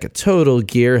 who's like a total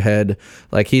gearhead.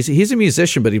 Like he's a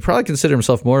musician, but he'd probably consider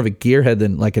himself more of a gearhead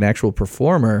than like an actual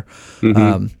performer.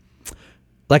 Mm-hmm.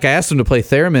 Like I asked him to play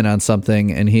theremin on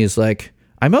something, and he's like,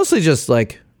 I mostly just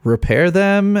like repair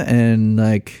them and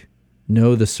like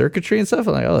know the circuitry and stuff.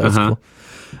 I'm like, oh, that's cool.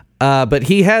 But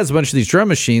he has a bunch of these drum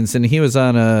machines, and he was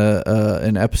on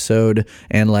an episode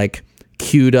and like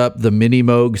queued up the Mini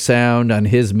Moog sound on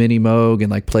his Mini Moog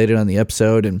and like played it on the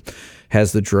episode, and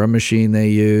has the drum machine they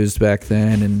used back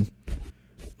then, and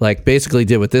like basically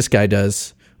did what this guy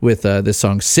does with this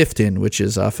song Siftin', which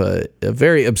is off a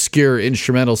very obscure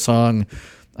instrumental song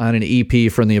on an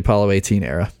EP from the Apollo 18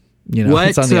 era. You know,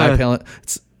 it's on the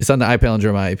it's on the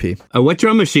iPalindrome IEP. What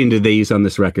drum machine did they use on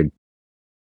this record?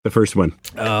 The first one.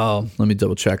 Oh, let me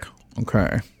double check.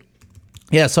 Okay.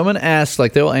 Yeah, someone asked,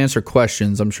 like, they'll answer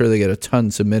questions. I'm sure they get a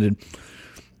ton submitted.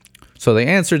 So they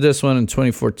answered this one in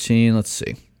 2014. Let's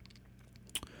see.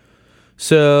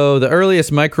 So the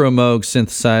earliest Micro Moog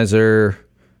synthesizer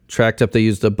tracked up, they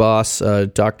used a Boss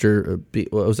Dr. B.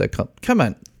 What was that called? Come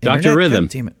on. Dr. Rhythm.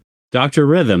 God damn it. Dr.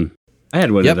 Rhythm. I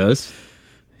had one of those.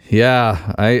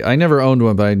 Yeah, I never owned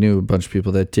one, but I knew a bunch of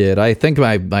people that did. I think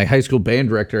my high school band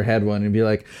director had one and be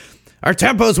like, our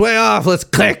tempo's way off. Let's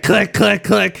click, click, click,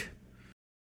 click.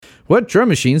 What drum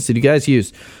machines did you guys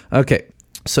use? Okay,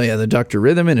 so yeah, the Dr.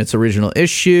 Rhythm in its original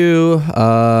issue.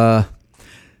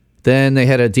 Then they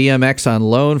had a DMX on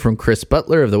loan from Chris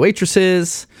Butler of the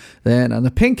Waitresses. Then on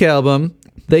the Pink album,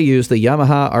 they used the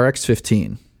Yamaha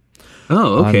RX-15.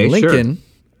 Oh, okay, on Lincoln,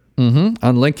 sure.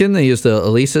 On Lincoln, they used the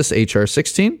Alesis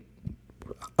HR-16.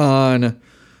 On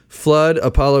Flood,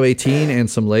 Apollo 18, and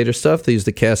some later stuff, they used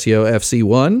the Casio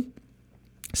FC1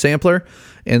 sampler.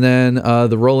 And then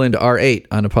the Roland R8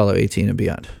 on Apollo 18 and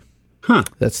beyond. Huh.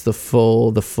 That's the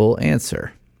full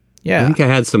answer. Yeah. I think I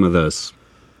had some of those.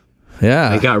 Yeah.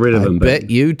 I got rid of them. I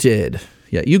bet you did.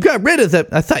 Yeah, you got rid of them.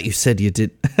 I thought you said you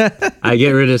did. I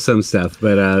get rid of some stuff,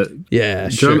 but yeah,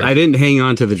 sure. I didn't hang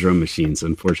on to the drum machines,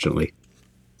 unfortunately.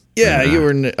 Yeah, you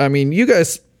were. I mean, you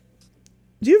guys.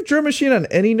 Do you have drum machine on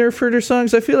any Nerf Herder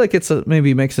songs? I feel like it's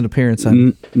maybe makes an appearance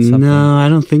on something. No, I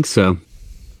don't think so.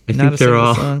 I Not think they're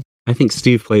all. Song? I think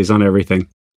Steve plays on everything.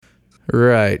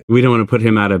 Right. We don't want to put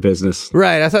him out of business.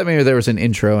 Right. I thought maybe there was an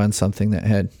intro on something that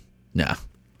had. No.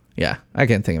 Yeah, I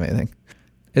can't think of anything.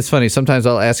 It's funny. Sometimes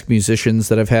I'll ask musicians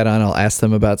that I've had on, I'll ask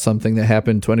them about something that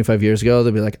happened 25 years ago.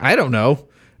 They'll be like, I don't know.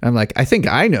 I'm like, I think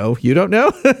I know. You don't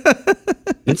know?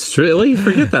 It's true. You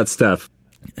forget that stuff.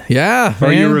 Yeah. Or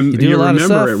man, you do a lot of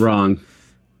remember stuff. it wrong.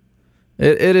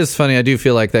 It is funny. I do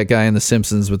feel like that guy in The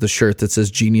Simpsons with the shirt that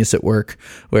says "Genius at Work,"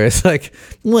 where it's like,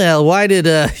 well, why did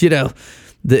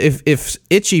if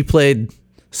Itchy played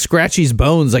Scratchy's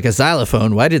Bones like a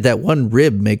xylophone, why did that one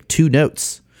rib make two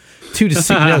notes, two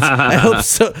distinct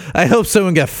notes? I hope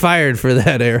someone got fired for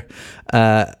that error.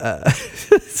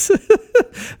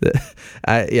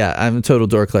 I'm a total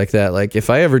dork like that. Like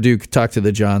if I ever do talk to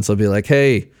the Johns, I'll be like,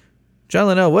 hey, John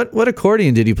Linnell, what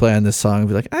accordion did you play on this song? I'll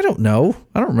be like, I don't know.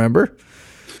 I don't remember.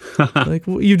 Like,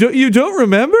 you don't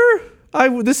remember?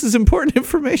 This is important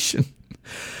information.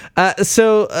 Back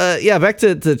to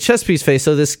the chess piece face.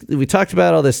 So we talked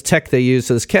about all this tech they use.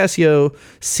 So this Casio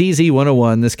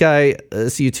CZ101, this guy,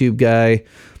 this YouTube guy,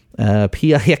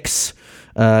 Pia Hicks.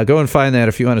 Go and find that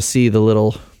if you want to see the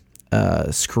little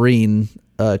screen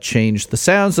change the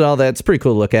sounds and all that. It's pretty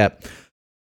cool to look at.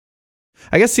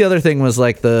 I guess the other thing was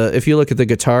like if you look at the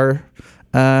guitar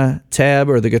tab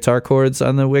or the guitar chords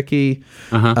on the wiki,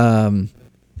 the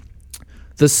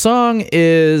song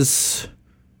is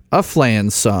a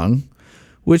flange song,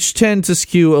 which tend to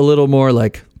skew a little more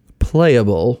like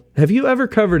playable. Have you ever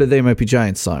covered a They Might Be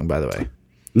Giants song, by the way?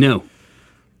 No.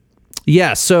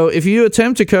 Yeah, so if you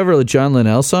attempt to cover a John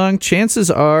Linnell song,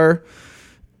 chances are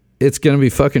it's going to be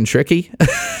fucking tricky.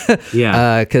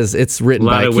 Yeah. Because it's written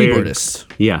by a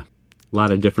keyboardist. Yeah. A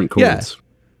lot of different chords. Yeah.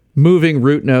 Moving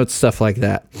root notes, stuff like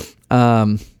that.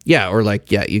 yeah, or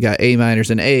like, yeah, you got A minors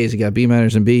and A's, you got B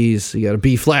minors and B's, you got a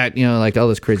B flat, you know, like all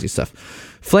this crazy stuff.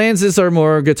 Flanges are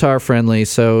more guitar friendly,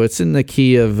 so it's in the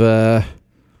key of, well,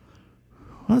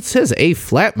 it says A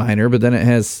flat minor, but then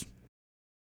it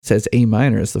says A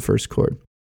minor as the first chord.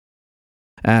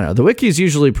 I don't know. The wiki is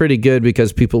usually pretty good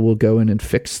because people will go in and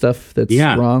fix stuff that's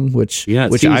wrong, which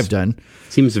I've done.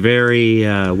 Seems very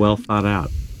well thought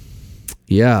out.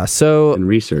 Yeah, so and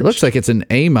research. It looks like it's an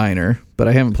A minor, but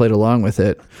I haven't played along with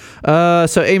it.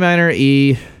 So A minor,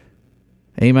 E,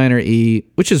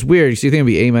 which is weird because you think it'd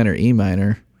be A minor, E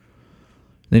minor.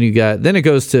 Then it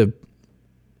goes to,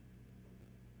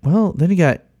 well, then you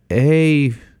got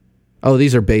A. Oh,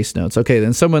 these are bass notes. Okay,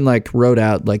 then someone like wrote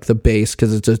out like the bass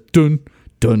because it's just dun,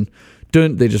 dun,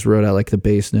 dun. They just wrote out like the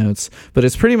bass notes, but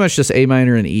it's pretty much just A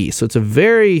minor and E. So it's a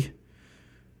very,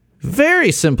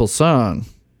 very simple song,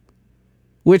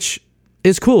 which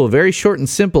is cool. Very short and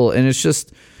simple, and it's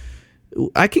just,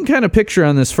 I can kind of picture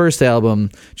on this first album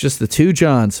just the two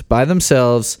Johns by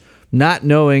themselves, not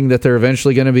knowing that they're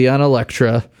eventually going to be on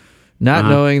Elektra, not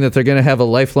knowing that they're going to have a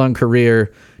lifelong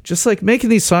career, just like making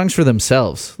these songs for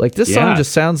themselves. Like this song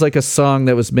just sounds like a song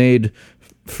that was made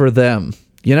for them,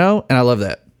 you know? And I love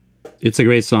that. It's a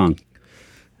great song.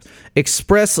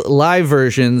 Express live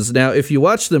versions. Now, if you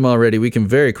watched them already, we can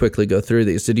very quickly go through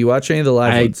these. Did you watch any of the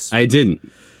live ones? I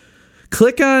didn't.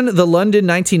 Click on the London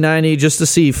 1990 just to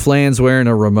see Flans wearing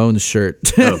a Ramones shirt.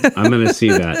 Oh, I'm going to see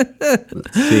that.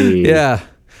 Let's see. Yeah.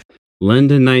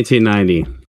 London 1990.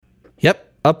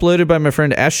 Yep. Uploaded by my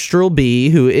friend Astral B,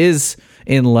 who is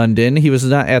in London. He was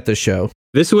not at the show.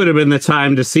 This would have been the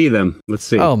time to see them. Let's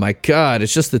see. Oh my God.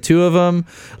 It's just the two of them.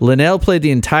 Linnell played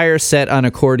the entire set on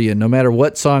accordion. No matter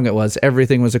what song it was,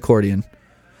 everything was accordion.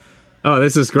 Oh,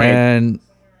 this is great. And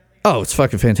it's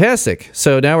fucking fantastic.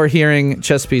 So now we're hearing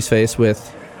Chest Piece Face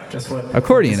with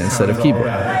accordion instead of keyboard.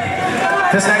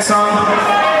 This next song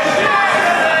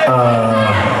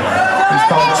is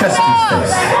called Chest Piece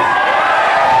Face.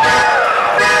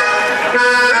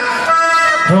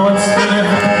 What's gonna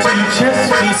happen to Chest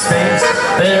Piece Face?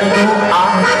 There go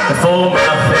I before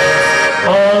my face.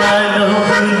 All I know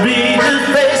could be the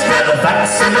face, but the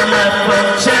facts in the left of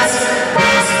Chest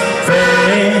Piece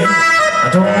Face.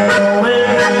 I don't know where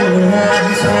it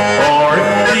is, or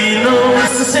if he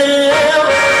knows to sell,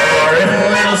 or if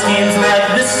little schemes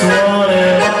like this one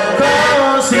ever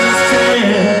cross his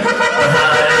tail.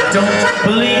 I don't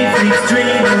believe he's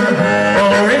dreaming,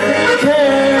 or if he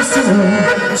cares to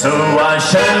know. So I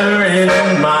shudder in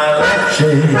my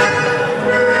lampshade.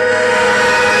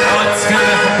 What's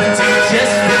gonna happen to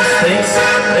Chest Piece Face?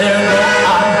 There go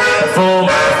I before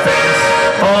my face.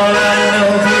 All I know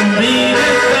can be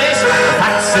the face.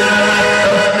 Facts in the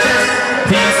light of Chest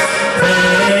Piece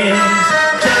Face.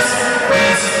 Chest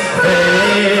Piece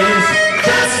Face.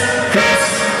 Chest Piece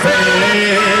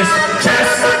Face.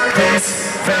 Chest Piece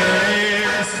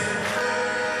Face.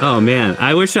 Oh man,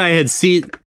 I wish I had seen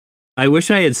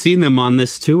them on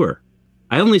this tour.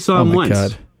 I only saw them once.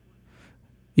 God.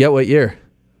 Yeah, what year?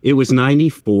 It was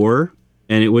 94,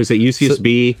 and it was at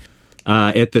UCSB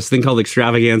at this thing called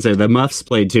Extravaganza. The Muffs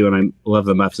played too, and I love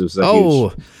the Muffs. It was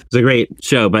a great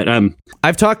show. But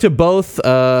I've talked to both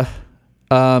Tony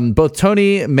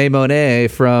Maimonet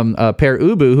from Père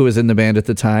Ubu, who was in the band at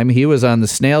the time. He was on the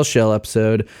Snail Shell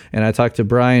episode, and I talked to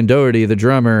Brian Doherty, the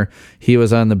drummer. He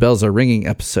was on the Bells Are Ringing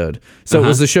episode. So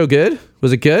was the show good?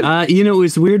 Was it good? It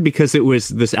was weird because it was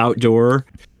this outdoor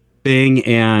thing,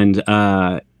 and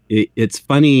it's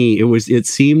funny. It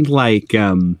seemed like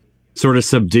sort of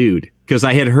subdued because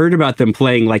I had heard about them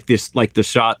playing like this, like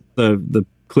the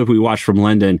clip we watched from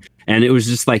London, and it was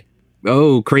just like,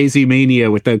 oh, crazy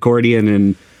mania with the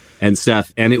accordion and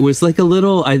stuff. And it was like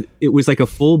it was like a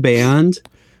full band.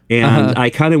 And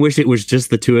I kind of wish it was just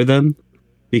the two of them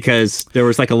because there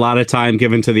was like a lot of time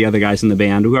given to the other guys in the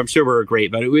band, who I'm sure were great,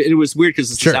 but it was weird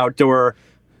because it's this outdoor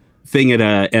thing at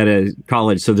a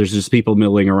college. So there's just people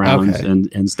milling around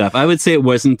and stuff. I would say it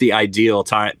wasn't the ideal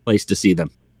place to see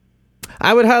them.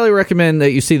 I would highly recommend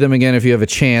that you see them again if you have a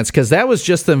chance, because that was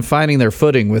just them finding their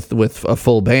footing with a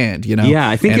full band, you know? Yeah,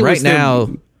 I think and it right was now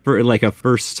for like a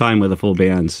first time with a full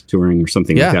band touring or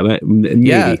something like that. But maybe.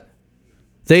 Yeah.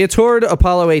 They had toured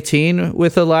Apollo 18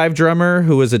 with a live drummer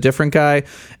who was a different guy.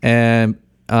 And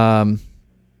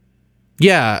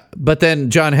but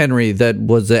then John Henry, that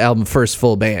was the album's first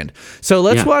full band. So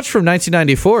let's watch from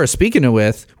 1994, speaking of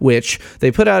which,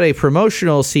 they put out a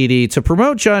promotional CD to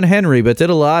promote John Henry, but did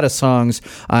a lot of songs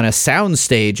on a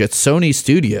soundstage at Sony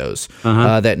Studios.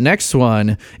 That next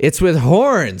one, it's with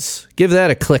horns. Give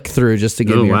that a click through just to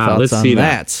give me your thoughts on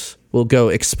that. We'll go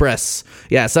Express.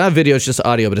 Yeah, it's not a video, it's just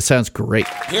audio, but it sounds great.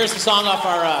 Here's the song off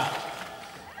our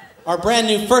our brand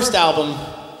new first album,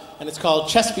 and it's called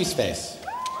Chess Piece Face.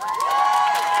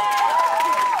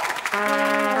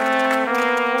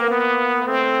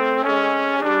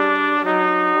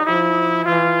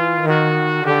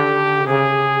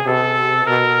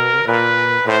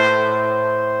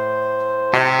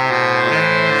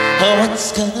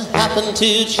 What's gonna happen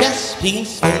to Chess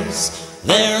Piece Face?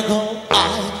 There go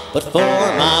I, but for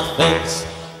my face,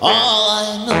 all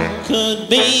I know could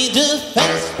be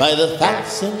defaced by the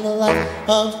facts in the life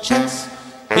of Chess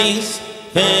Piece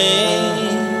Face.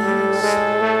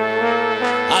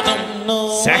 I don't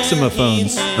know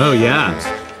Saxophones. Oh, yeah.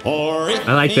 or if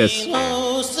I like this. he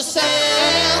goes to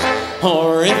sail,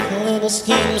 or if little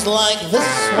schemes like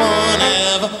this one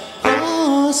ever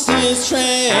cross his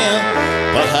trail.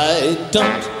 But I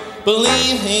don't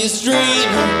believe he's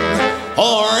dreaming,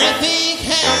 or if he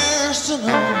cares to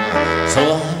know.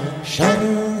 So I shudder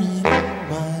in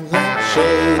my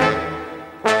lampshade.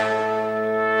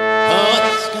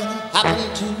 What's gonna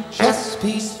happen to Chess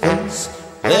Piece Face?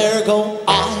 There go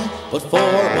I, but for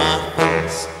my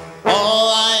face,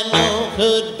 all I know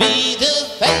could be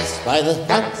defaced by the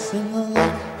facts in the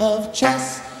life of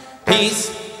Chess Piece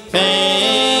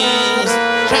Face.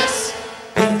 Chess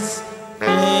Piece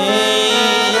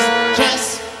Face.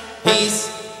 Chess Piece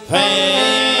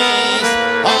Face.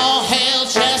 All hail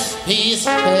Chess Piece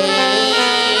Face.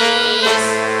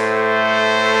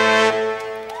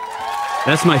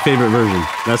 That's my favorite version.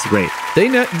 That's great. They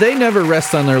never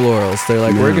rest on their laurels. They're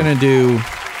like, we're going to do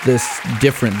this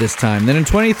different this time. Then in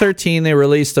 2013, they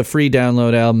released a free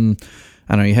download album.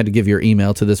 I don't know, you had to give your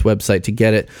email to this website to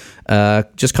get it,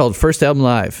 just called First Album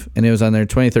Live, and it was on their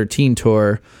 2013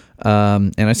 tour.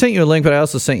 And I sent you a link, but I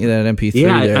also sent you that MP3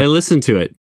 Yeah, there. I listened to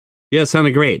it. Yeah, it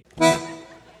sounded great.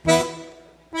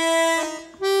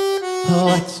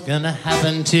 What's gonna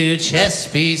happen to Chess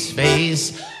Piece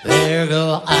Face? There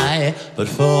go I, but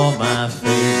for my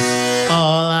face,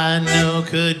 all I know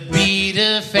could be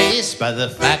defaced by the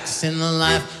facts in the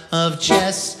life of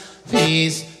Chess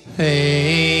Piece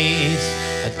Face.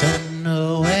 I don't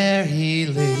know where he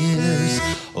lives,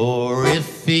 or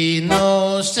if he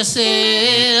knows to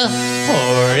sail,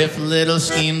 or if little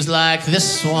schemes like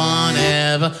this one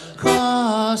ever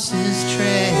cross his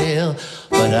trail.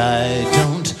 But I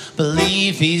don't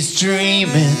believe he's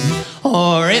dreaming,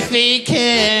 or if he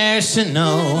cares to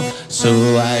know.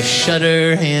 So I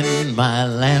shudder in my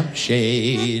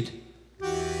lampshade.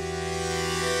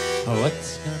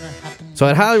 What's gonna happen? So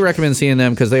I'd highly recommend seeing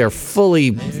them because they are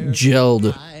fully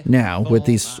gelled now with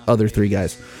these other three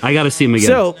guys. I got to see him again.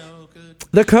 So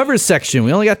the covers section,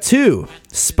 we only got two.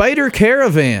 Spider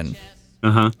Caravan.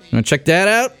 Uh-huh. You want to check that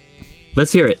out?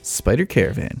 Let's hear it. Spider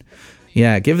Caravan.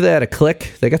 Yeah, give that a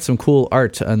click. They got some cool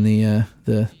art on the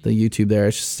YouTube there.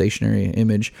 It's just a stationary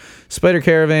image. Spider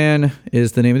Caravan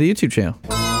is the name of the YouTube channel.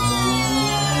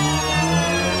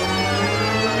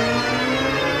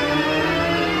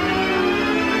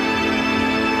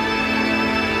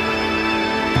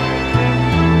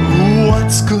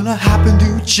 What's gonna happen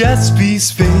to Chess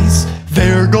Piece Face?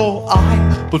 There go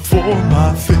I, but for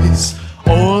my face,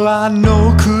 all I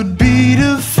know could be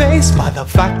defaced by the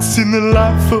facts in the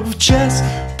life of Chess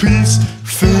Piece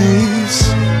Face.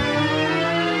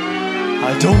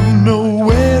 I don't know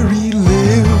where he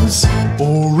lives,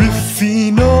 or if he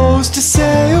knows to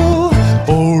sail,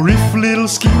 or if little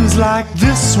schemes like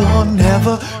this one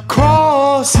ever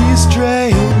cross his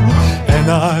trail. And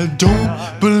I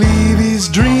don't believe he's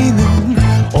dreaming,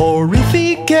 or if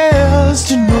he cares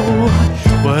to know.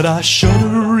 But I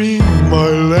shudder in my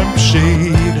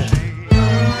lampshade.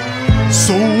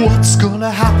 So what's gonna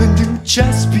happen to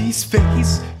Chess Piece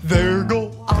Face? There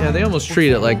go I. Yeah, they almost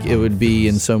treat it like it would be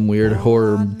in some weird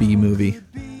horror B movie.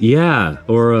 Yeah,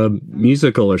 or a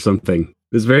musical or something.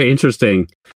 It's very interesting.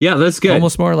 Yeah, that's good.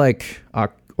 Almost more like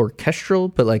orchestral,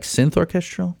 but like synth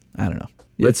orchestral. I don't know.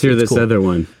 Let's hear it's this cool. other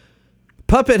one.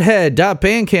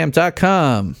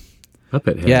 Puppethead.bandcamp.com.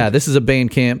 Puppethead. Yeah, this is a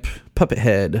Bandcamp,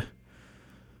 Puppethead,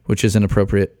 which is an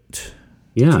appropriate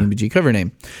Yeah. TMBG cover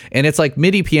name. And it's like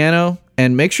MIDI piano,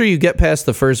 and make sure you get past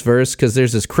the first verse because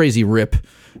there's this crazy rip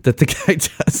that the guy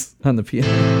does on the piano.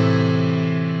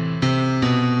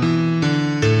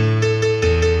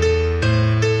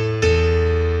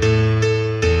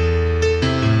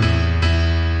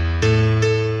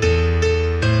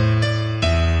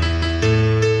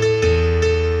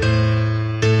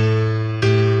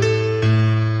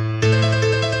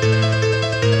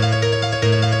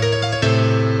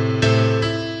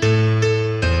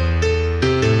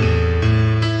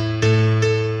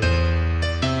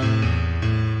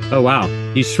 Oh, wow.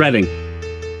 He's shredding.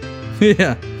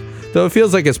 Yeah. Though it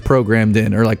feels like it's programmed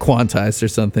in or like quantized or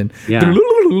something. Yeah.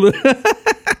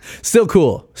 Still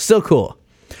cool. Still cool.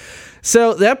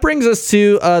 So that brings us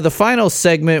to the final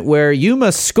segment where you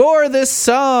must score this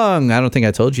song. I don't think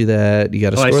I told you that. You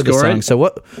got to score the song. So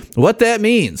what that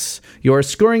means, you're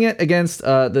scoring it against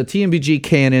the TMBG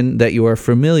canon that you are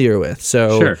familiar with.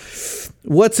 So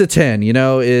what's a 10? You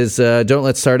know, is Don't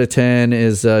Let's Start a 10?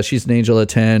 Is She's an Angel a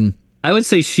 10? I would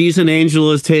say She's an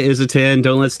Angel is a 10.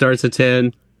 Don't Let's Start's a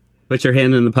 10. Put Your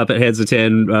Hand in the Puppet Head's a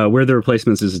 10. We're the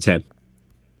Replacements is a 10.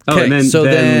 Oh, okay, and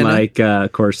then like,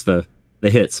 of course, the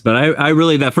hits. But I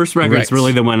really, that first record's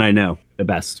really the one I know the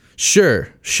best. Sure.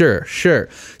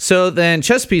 So then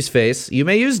Chess Piece Face, you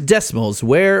may use decimals.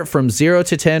 Where from 0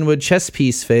 to 10 would Chess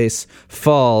Piece Face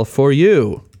fall for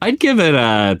you? I'd give it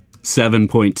a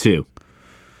 7.2.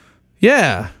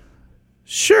 Yeah,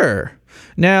 sure.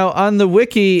 Now on the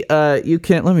wiki, you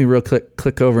can let me real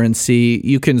click over and see.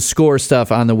 You can score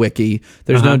stuff on the wiki.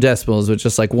 There's no decimals, it's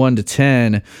just like 1 to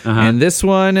 10. And this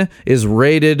one is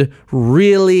rated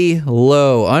really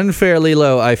low, unfairly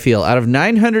low. I feel out of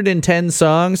 910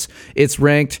 songs, it's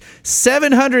ranked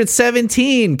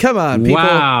 717. Come on, people!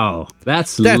 Wow,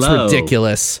 that's low.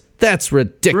 Ridiculous. That's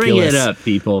ridiculous. Bring it up,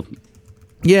 people.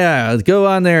 Yeah, go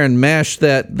on there and mash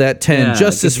that 10. Yeah,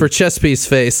 Justice for Chess Piece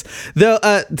Face. Though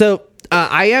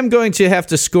I am going to have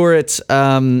to score it.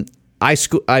 I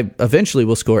eventually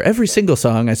will score every single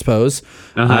song, I suppose.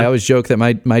 I always joke that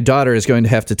my daughter is going to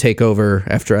have to take over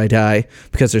after I die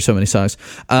because there's so many songs.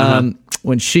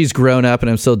 When she's grown up and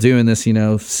I'm still doing this,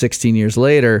 16 years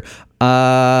later,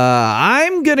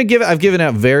 I'm going to I've given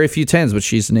out very few 10s, but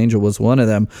She's an Angel was one of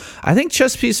them. I think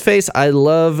Chess Piece Face I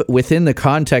love within the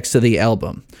context of the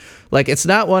album. Like, it's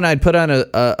not one I'd put on a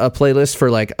playlist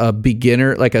for, like, a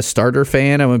beginner, like a starter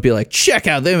fan. I wouldn't be like, check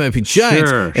out They Might Be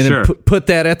Giants. Then put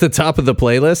that at the top of the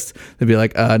playlist. They'd be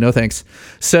like, no thanks.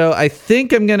 So I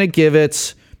think I'm going to give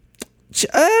it,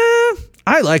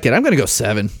 I like it. I'm going to go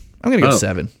 7. I'm going to go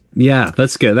 7. Yeah,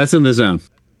 that's good. That's in the zone.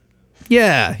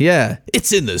 Yeah.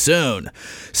 It's in the zone.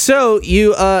 So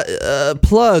you,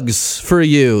 plugs for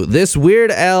you. This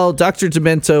Weird Al, Dr.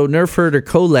 Demento, Nerf Herder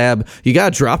collab. You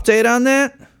got a drop date on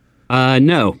that?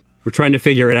 No, we're trying to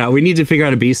figure it out. We need to figure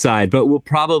out a B-side, but we'll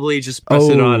probably just press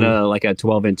it on a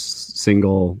 12-inch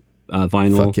single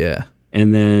vinyl. Fuck yeah.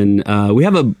 And then we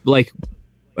have a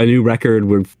new record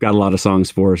we've got a lot of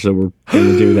songs for, so we're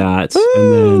going to do that.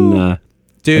 And then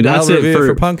dude, that's I'll review it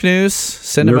for Punk News.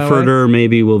 Send it my way.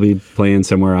 Maybe we'll be playing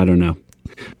somewhere, I don't know.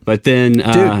 But then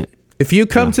dude, if you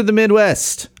come to the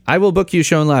Midwest, I will book you a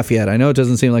show in Lafayette. I know it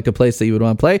doesn't seem like a place that you would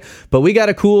want to play, but we got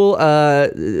a cool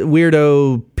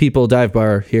weirdo people dive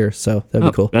bar here, so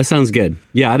that'd be cool. That sounds good.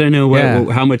 Yeah, I don't know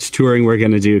how much touring we're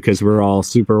going to do because we're all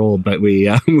super old, but we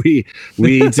do.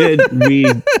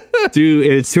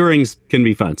 Touring can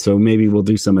be fun, so maybe we'll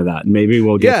do some of that. Maybe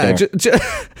we'll get there.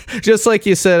 Just like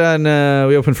you said on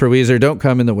we opened for Weezer. Don't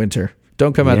come in the winter.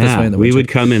 Don't come out this way in the winter. We would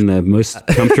come in the most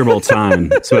comfortable time.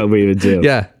 That's what we would do.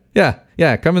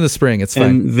 Yeah, come in the spring. It's fine.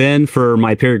 And then for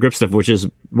my Period Grip stuff, which is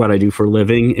what I do for a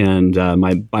living, and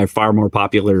my far more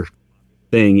popular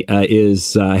thing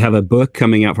is I have a book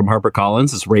coming out from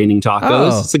HarperCollins. It's Raining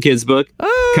Tacos. It's a kid's book.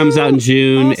 Comes out in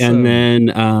June. Awesome. And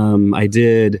then I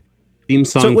did theme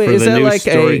song for the new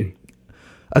story.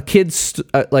 A kid's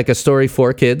like a story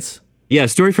for kids? Yeah,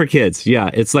 story for kids. Yeah,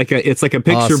 it's like a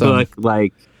picture book.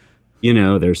 Like,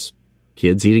 there's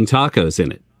kids eating tacos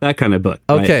in it. That kind of book.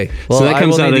 Okay. Right? Well, so that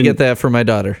comes I will need to get that for my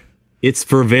daughter. It's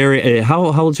for very... how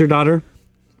old's your daughter?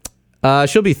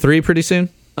 She'll be 3 pretty soon.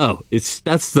 Oh,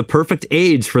 that's the perfect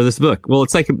age for this book. Well,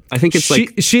 it's like... I think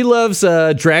it's she loves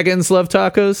Dragons Love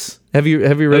Tacos. Have you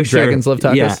read Dragons Love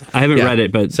Tacos? Yeah, I haven't read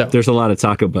it, but there's a lot of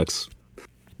taco books.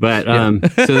 But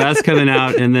so that's coming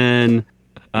out. And then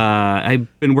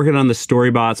I've been working on the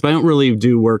Storybots, but I don't really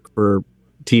do work for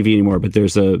TV anymore. But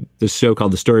there's this show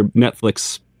called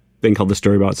Netflix thing called The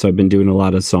Storybots, so I've been doing a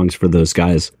lot of songs for those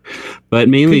guys, but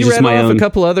mainly just my own. A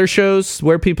couple other shows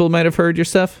where people might have heard your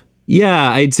stuff.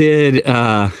 Yeah, I did.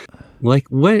 Like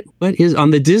what is on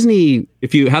the Disney?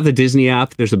 If you have the Disney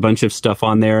app, there's a bunch of stuff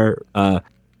on there.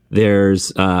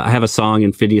 There's I have a song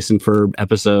in Phineas and Ferb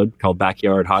episode called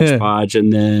Backyard Hodgepodge,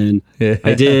 and then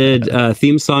I did a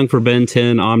theme song for Ben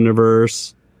 10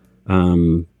 Omniverse.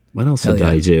 What else did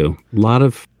I do? A lot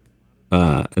of.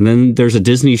 And then there's a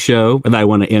Disney show that I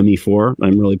won an Emmy for.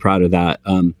 I'm really proud of that.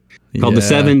 Called The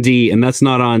 7D, and that's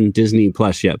not on Disney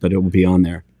Plus yet, but it will be on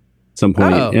there at some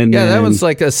point. Oh, and then, that one's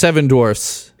like a Seven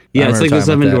Dwarfs. Yeah, it's like the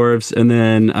Seven Dwarfs. And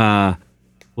then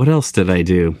what else did I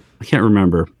do? I can't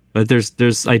remember. But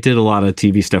there's I did a lot of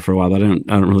TV stuff for a while, but I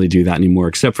don't really do that anymore,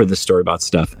 except for the Storybots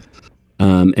stuff.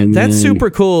 And That's then- super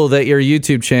cool that your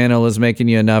YouTube channel is making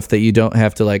you enough that you don't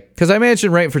have to because I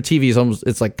imagine writing for TV is almost,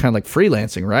 it's like kind of like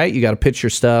freelancing, right? You got to pitch your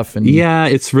stuff and Yeah,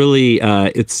 it's really,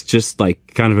 it's just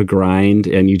like kind of a grind,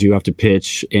 and you do have to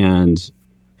pitch. And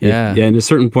Yeah. and at a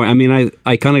certain point, I mean,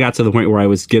 I kind of got to the point where I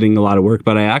was getting a lot of work,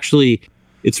 but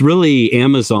it's really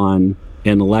Amazon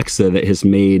and Alexa that has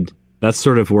made, that's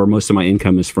sort of where most of my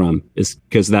income is from, is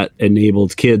because that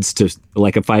enabled kids to,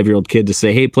 like a 5-year-old kid, to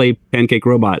say, hey, play Pancake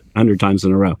Robot 100 times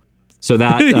in a row. So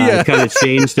that Yeah. kind of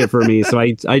changed it for me. So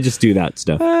I just do that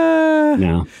stuff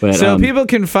now. But So people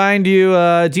can find you.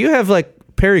 Do you have like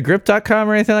perrygrip.com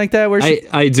or anything like that? Where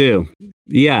I do.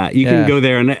 Yeah, you Yeah. can go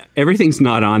there, and everything's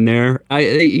not on there.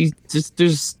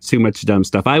 There's too much dumb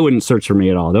stuff. I wouldn't search for me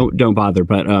at all. Don't bother.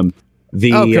 But come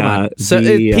on. So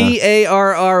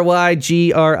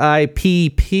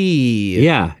PARRYGRIPP.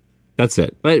 yeah, that's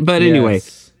it. But anyway,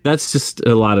 Yes. that's just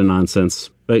a lot of nonsense.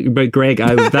 But Greg,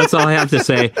 that's all I have to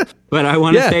say. But I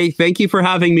want to say thank you for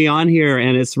having me on here,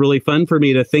 and it's really fun for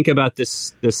me to think about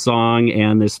this song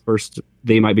and this first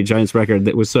They Might Be Giants record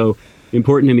that was so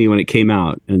important to me when it came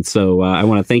out. And so I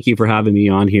want to thank you for having me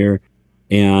on here,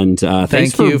 and thanks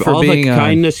Thank you for all being the on.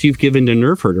 kindness you've given to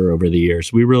Nerf Herder over the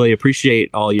years. We really appreciate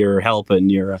all your help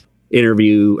and your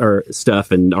interview or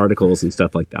stuff and articles and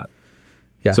stuff like that.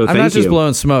 Yeah, So I'm not thank just you.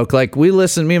 blowing smoke. Like me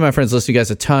and my friends listen to you guys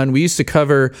a ton. We used to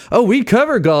we'd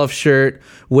cover Golf Shirt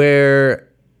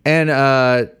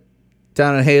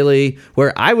down in Haley,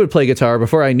 where I would play guitar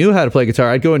before I knew how to play guitar.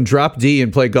 I'd go and drop D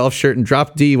and play Golf Shirt and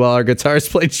drop D while our guitarist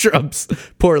played drums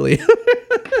poorly.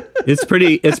 It's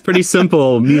pretty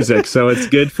simple music, so it's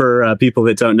good for people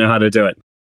that don't know how to do it.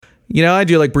 You know, I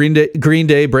do like Green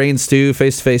Day, Brain Stew,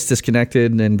 Face to Face,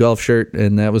 Disconnected, and Golf Shirt,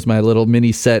 and that was my little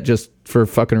mini set just for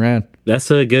fucking around. That's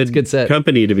a good set.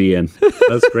 company to be in.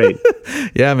 That's great.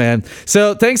 Yeah, man.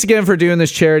 So thanks again for doing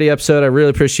this charity episode. I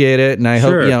really appreciate it, and I hope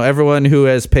Sure. everyone who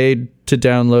has paid to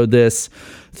download this,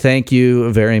 thank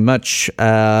you very much.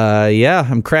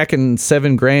 I'm cracking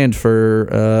 $7,000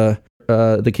 for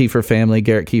the Kiefer family.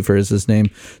 Garrett Kiefer is his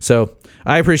name. So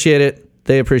I appreciate it.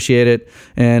 They appreciate it.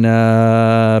 And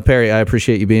Perry, I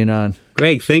appreciate you being on.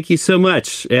 Greg, thank you so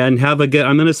much, and have a good.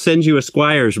 I'm going to send you a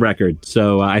Squires record,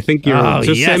 so I think you're. Oh,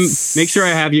 just yes. make sure I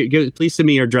have you. Please send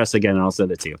me your address again, and I'll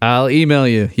send it to you. I'll email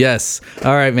you. Yes.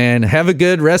 All right, man. Have a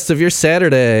good rest of your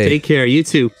Saturday. Take care. You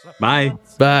too. Bye.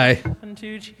 Bye.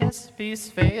 To Chesapeake's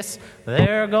face,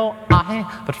 there go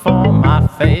I, but for my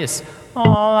face,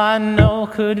 all I know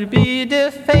could be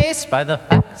defaced by the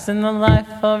facts in the life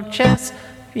of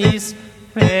Chesapeake's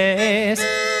face.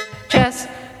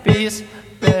 Chesapeake's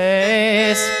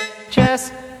face.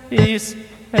 Chesapeake's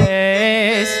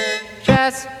face.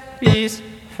 Chesapeake's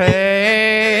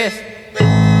face.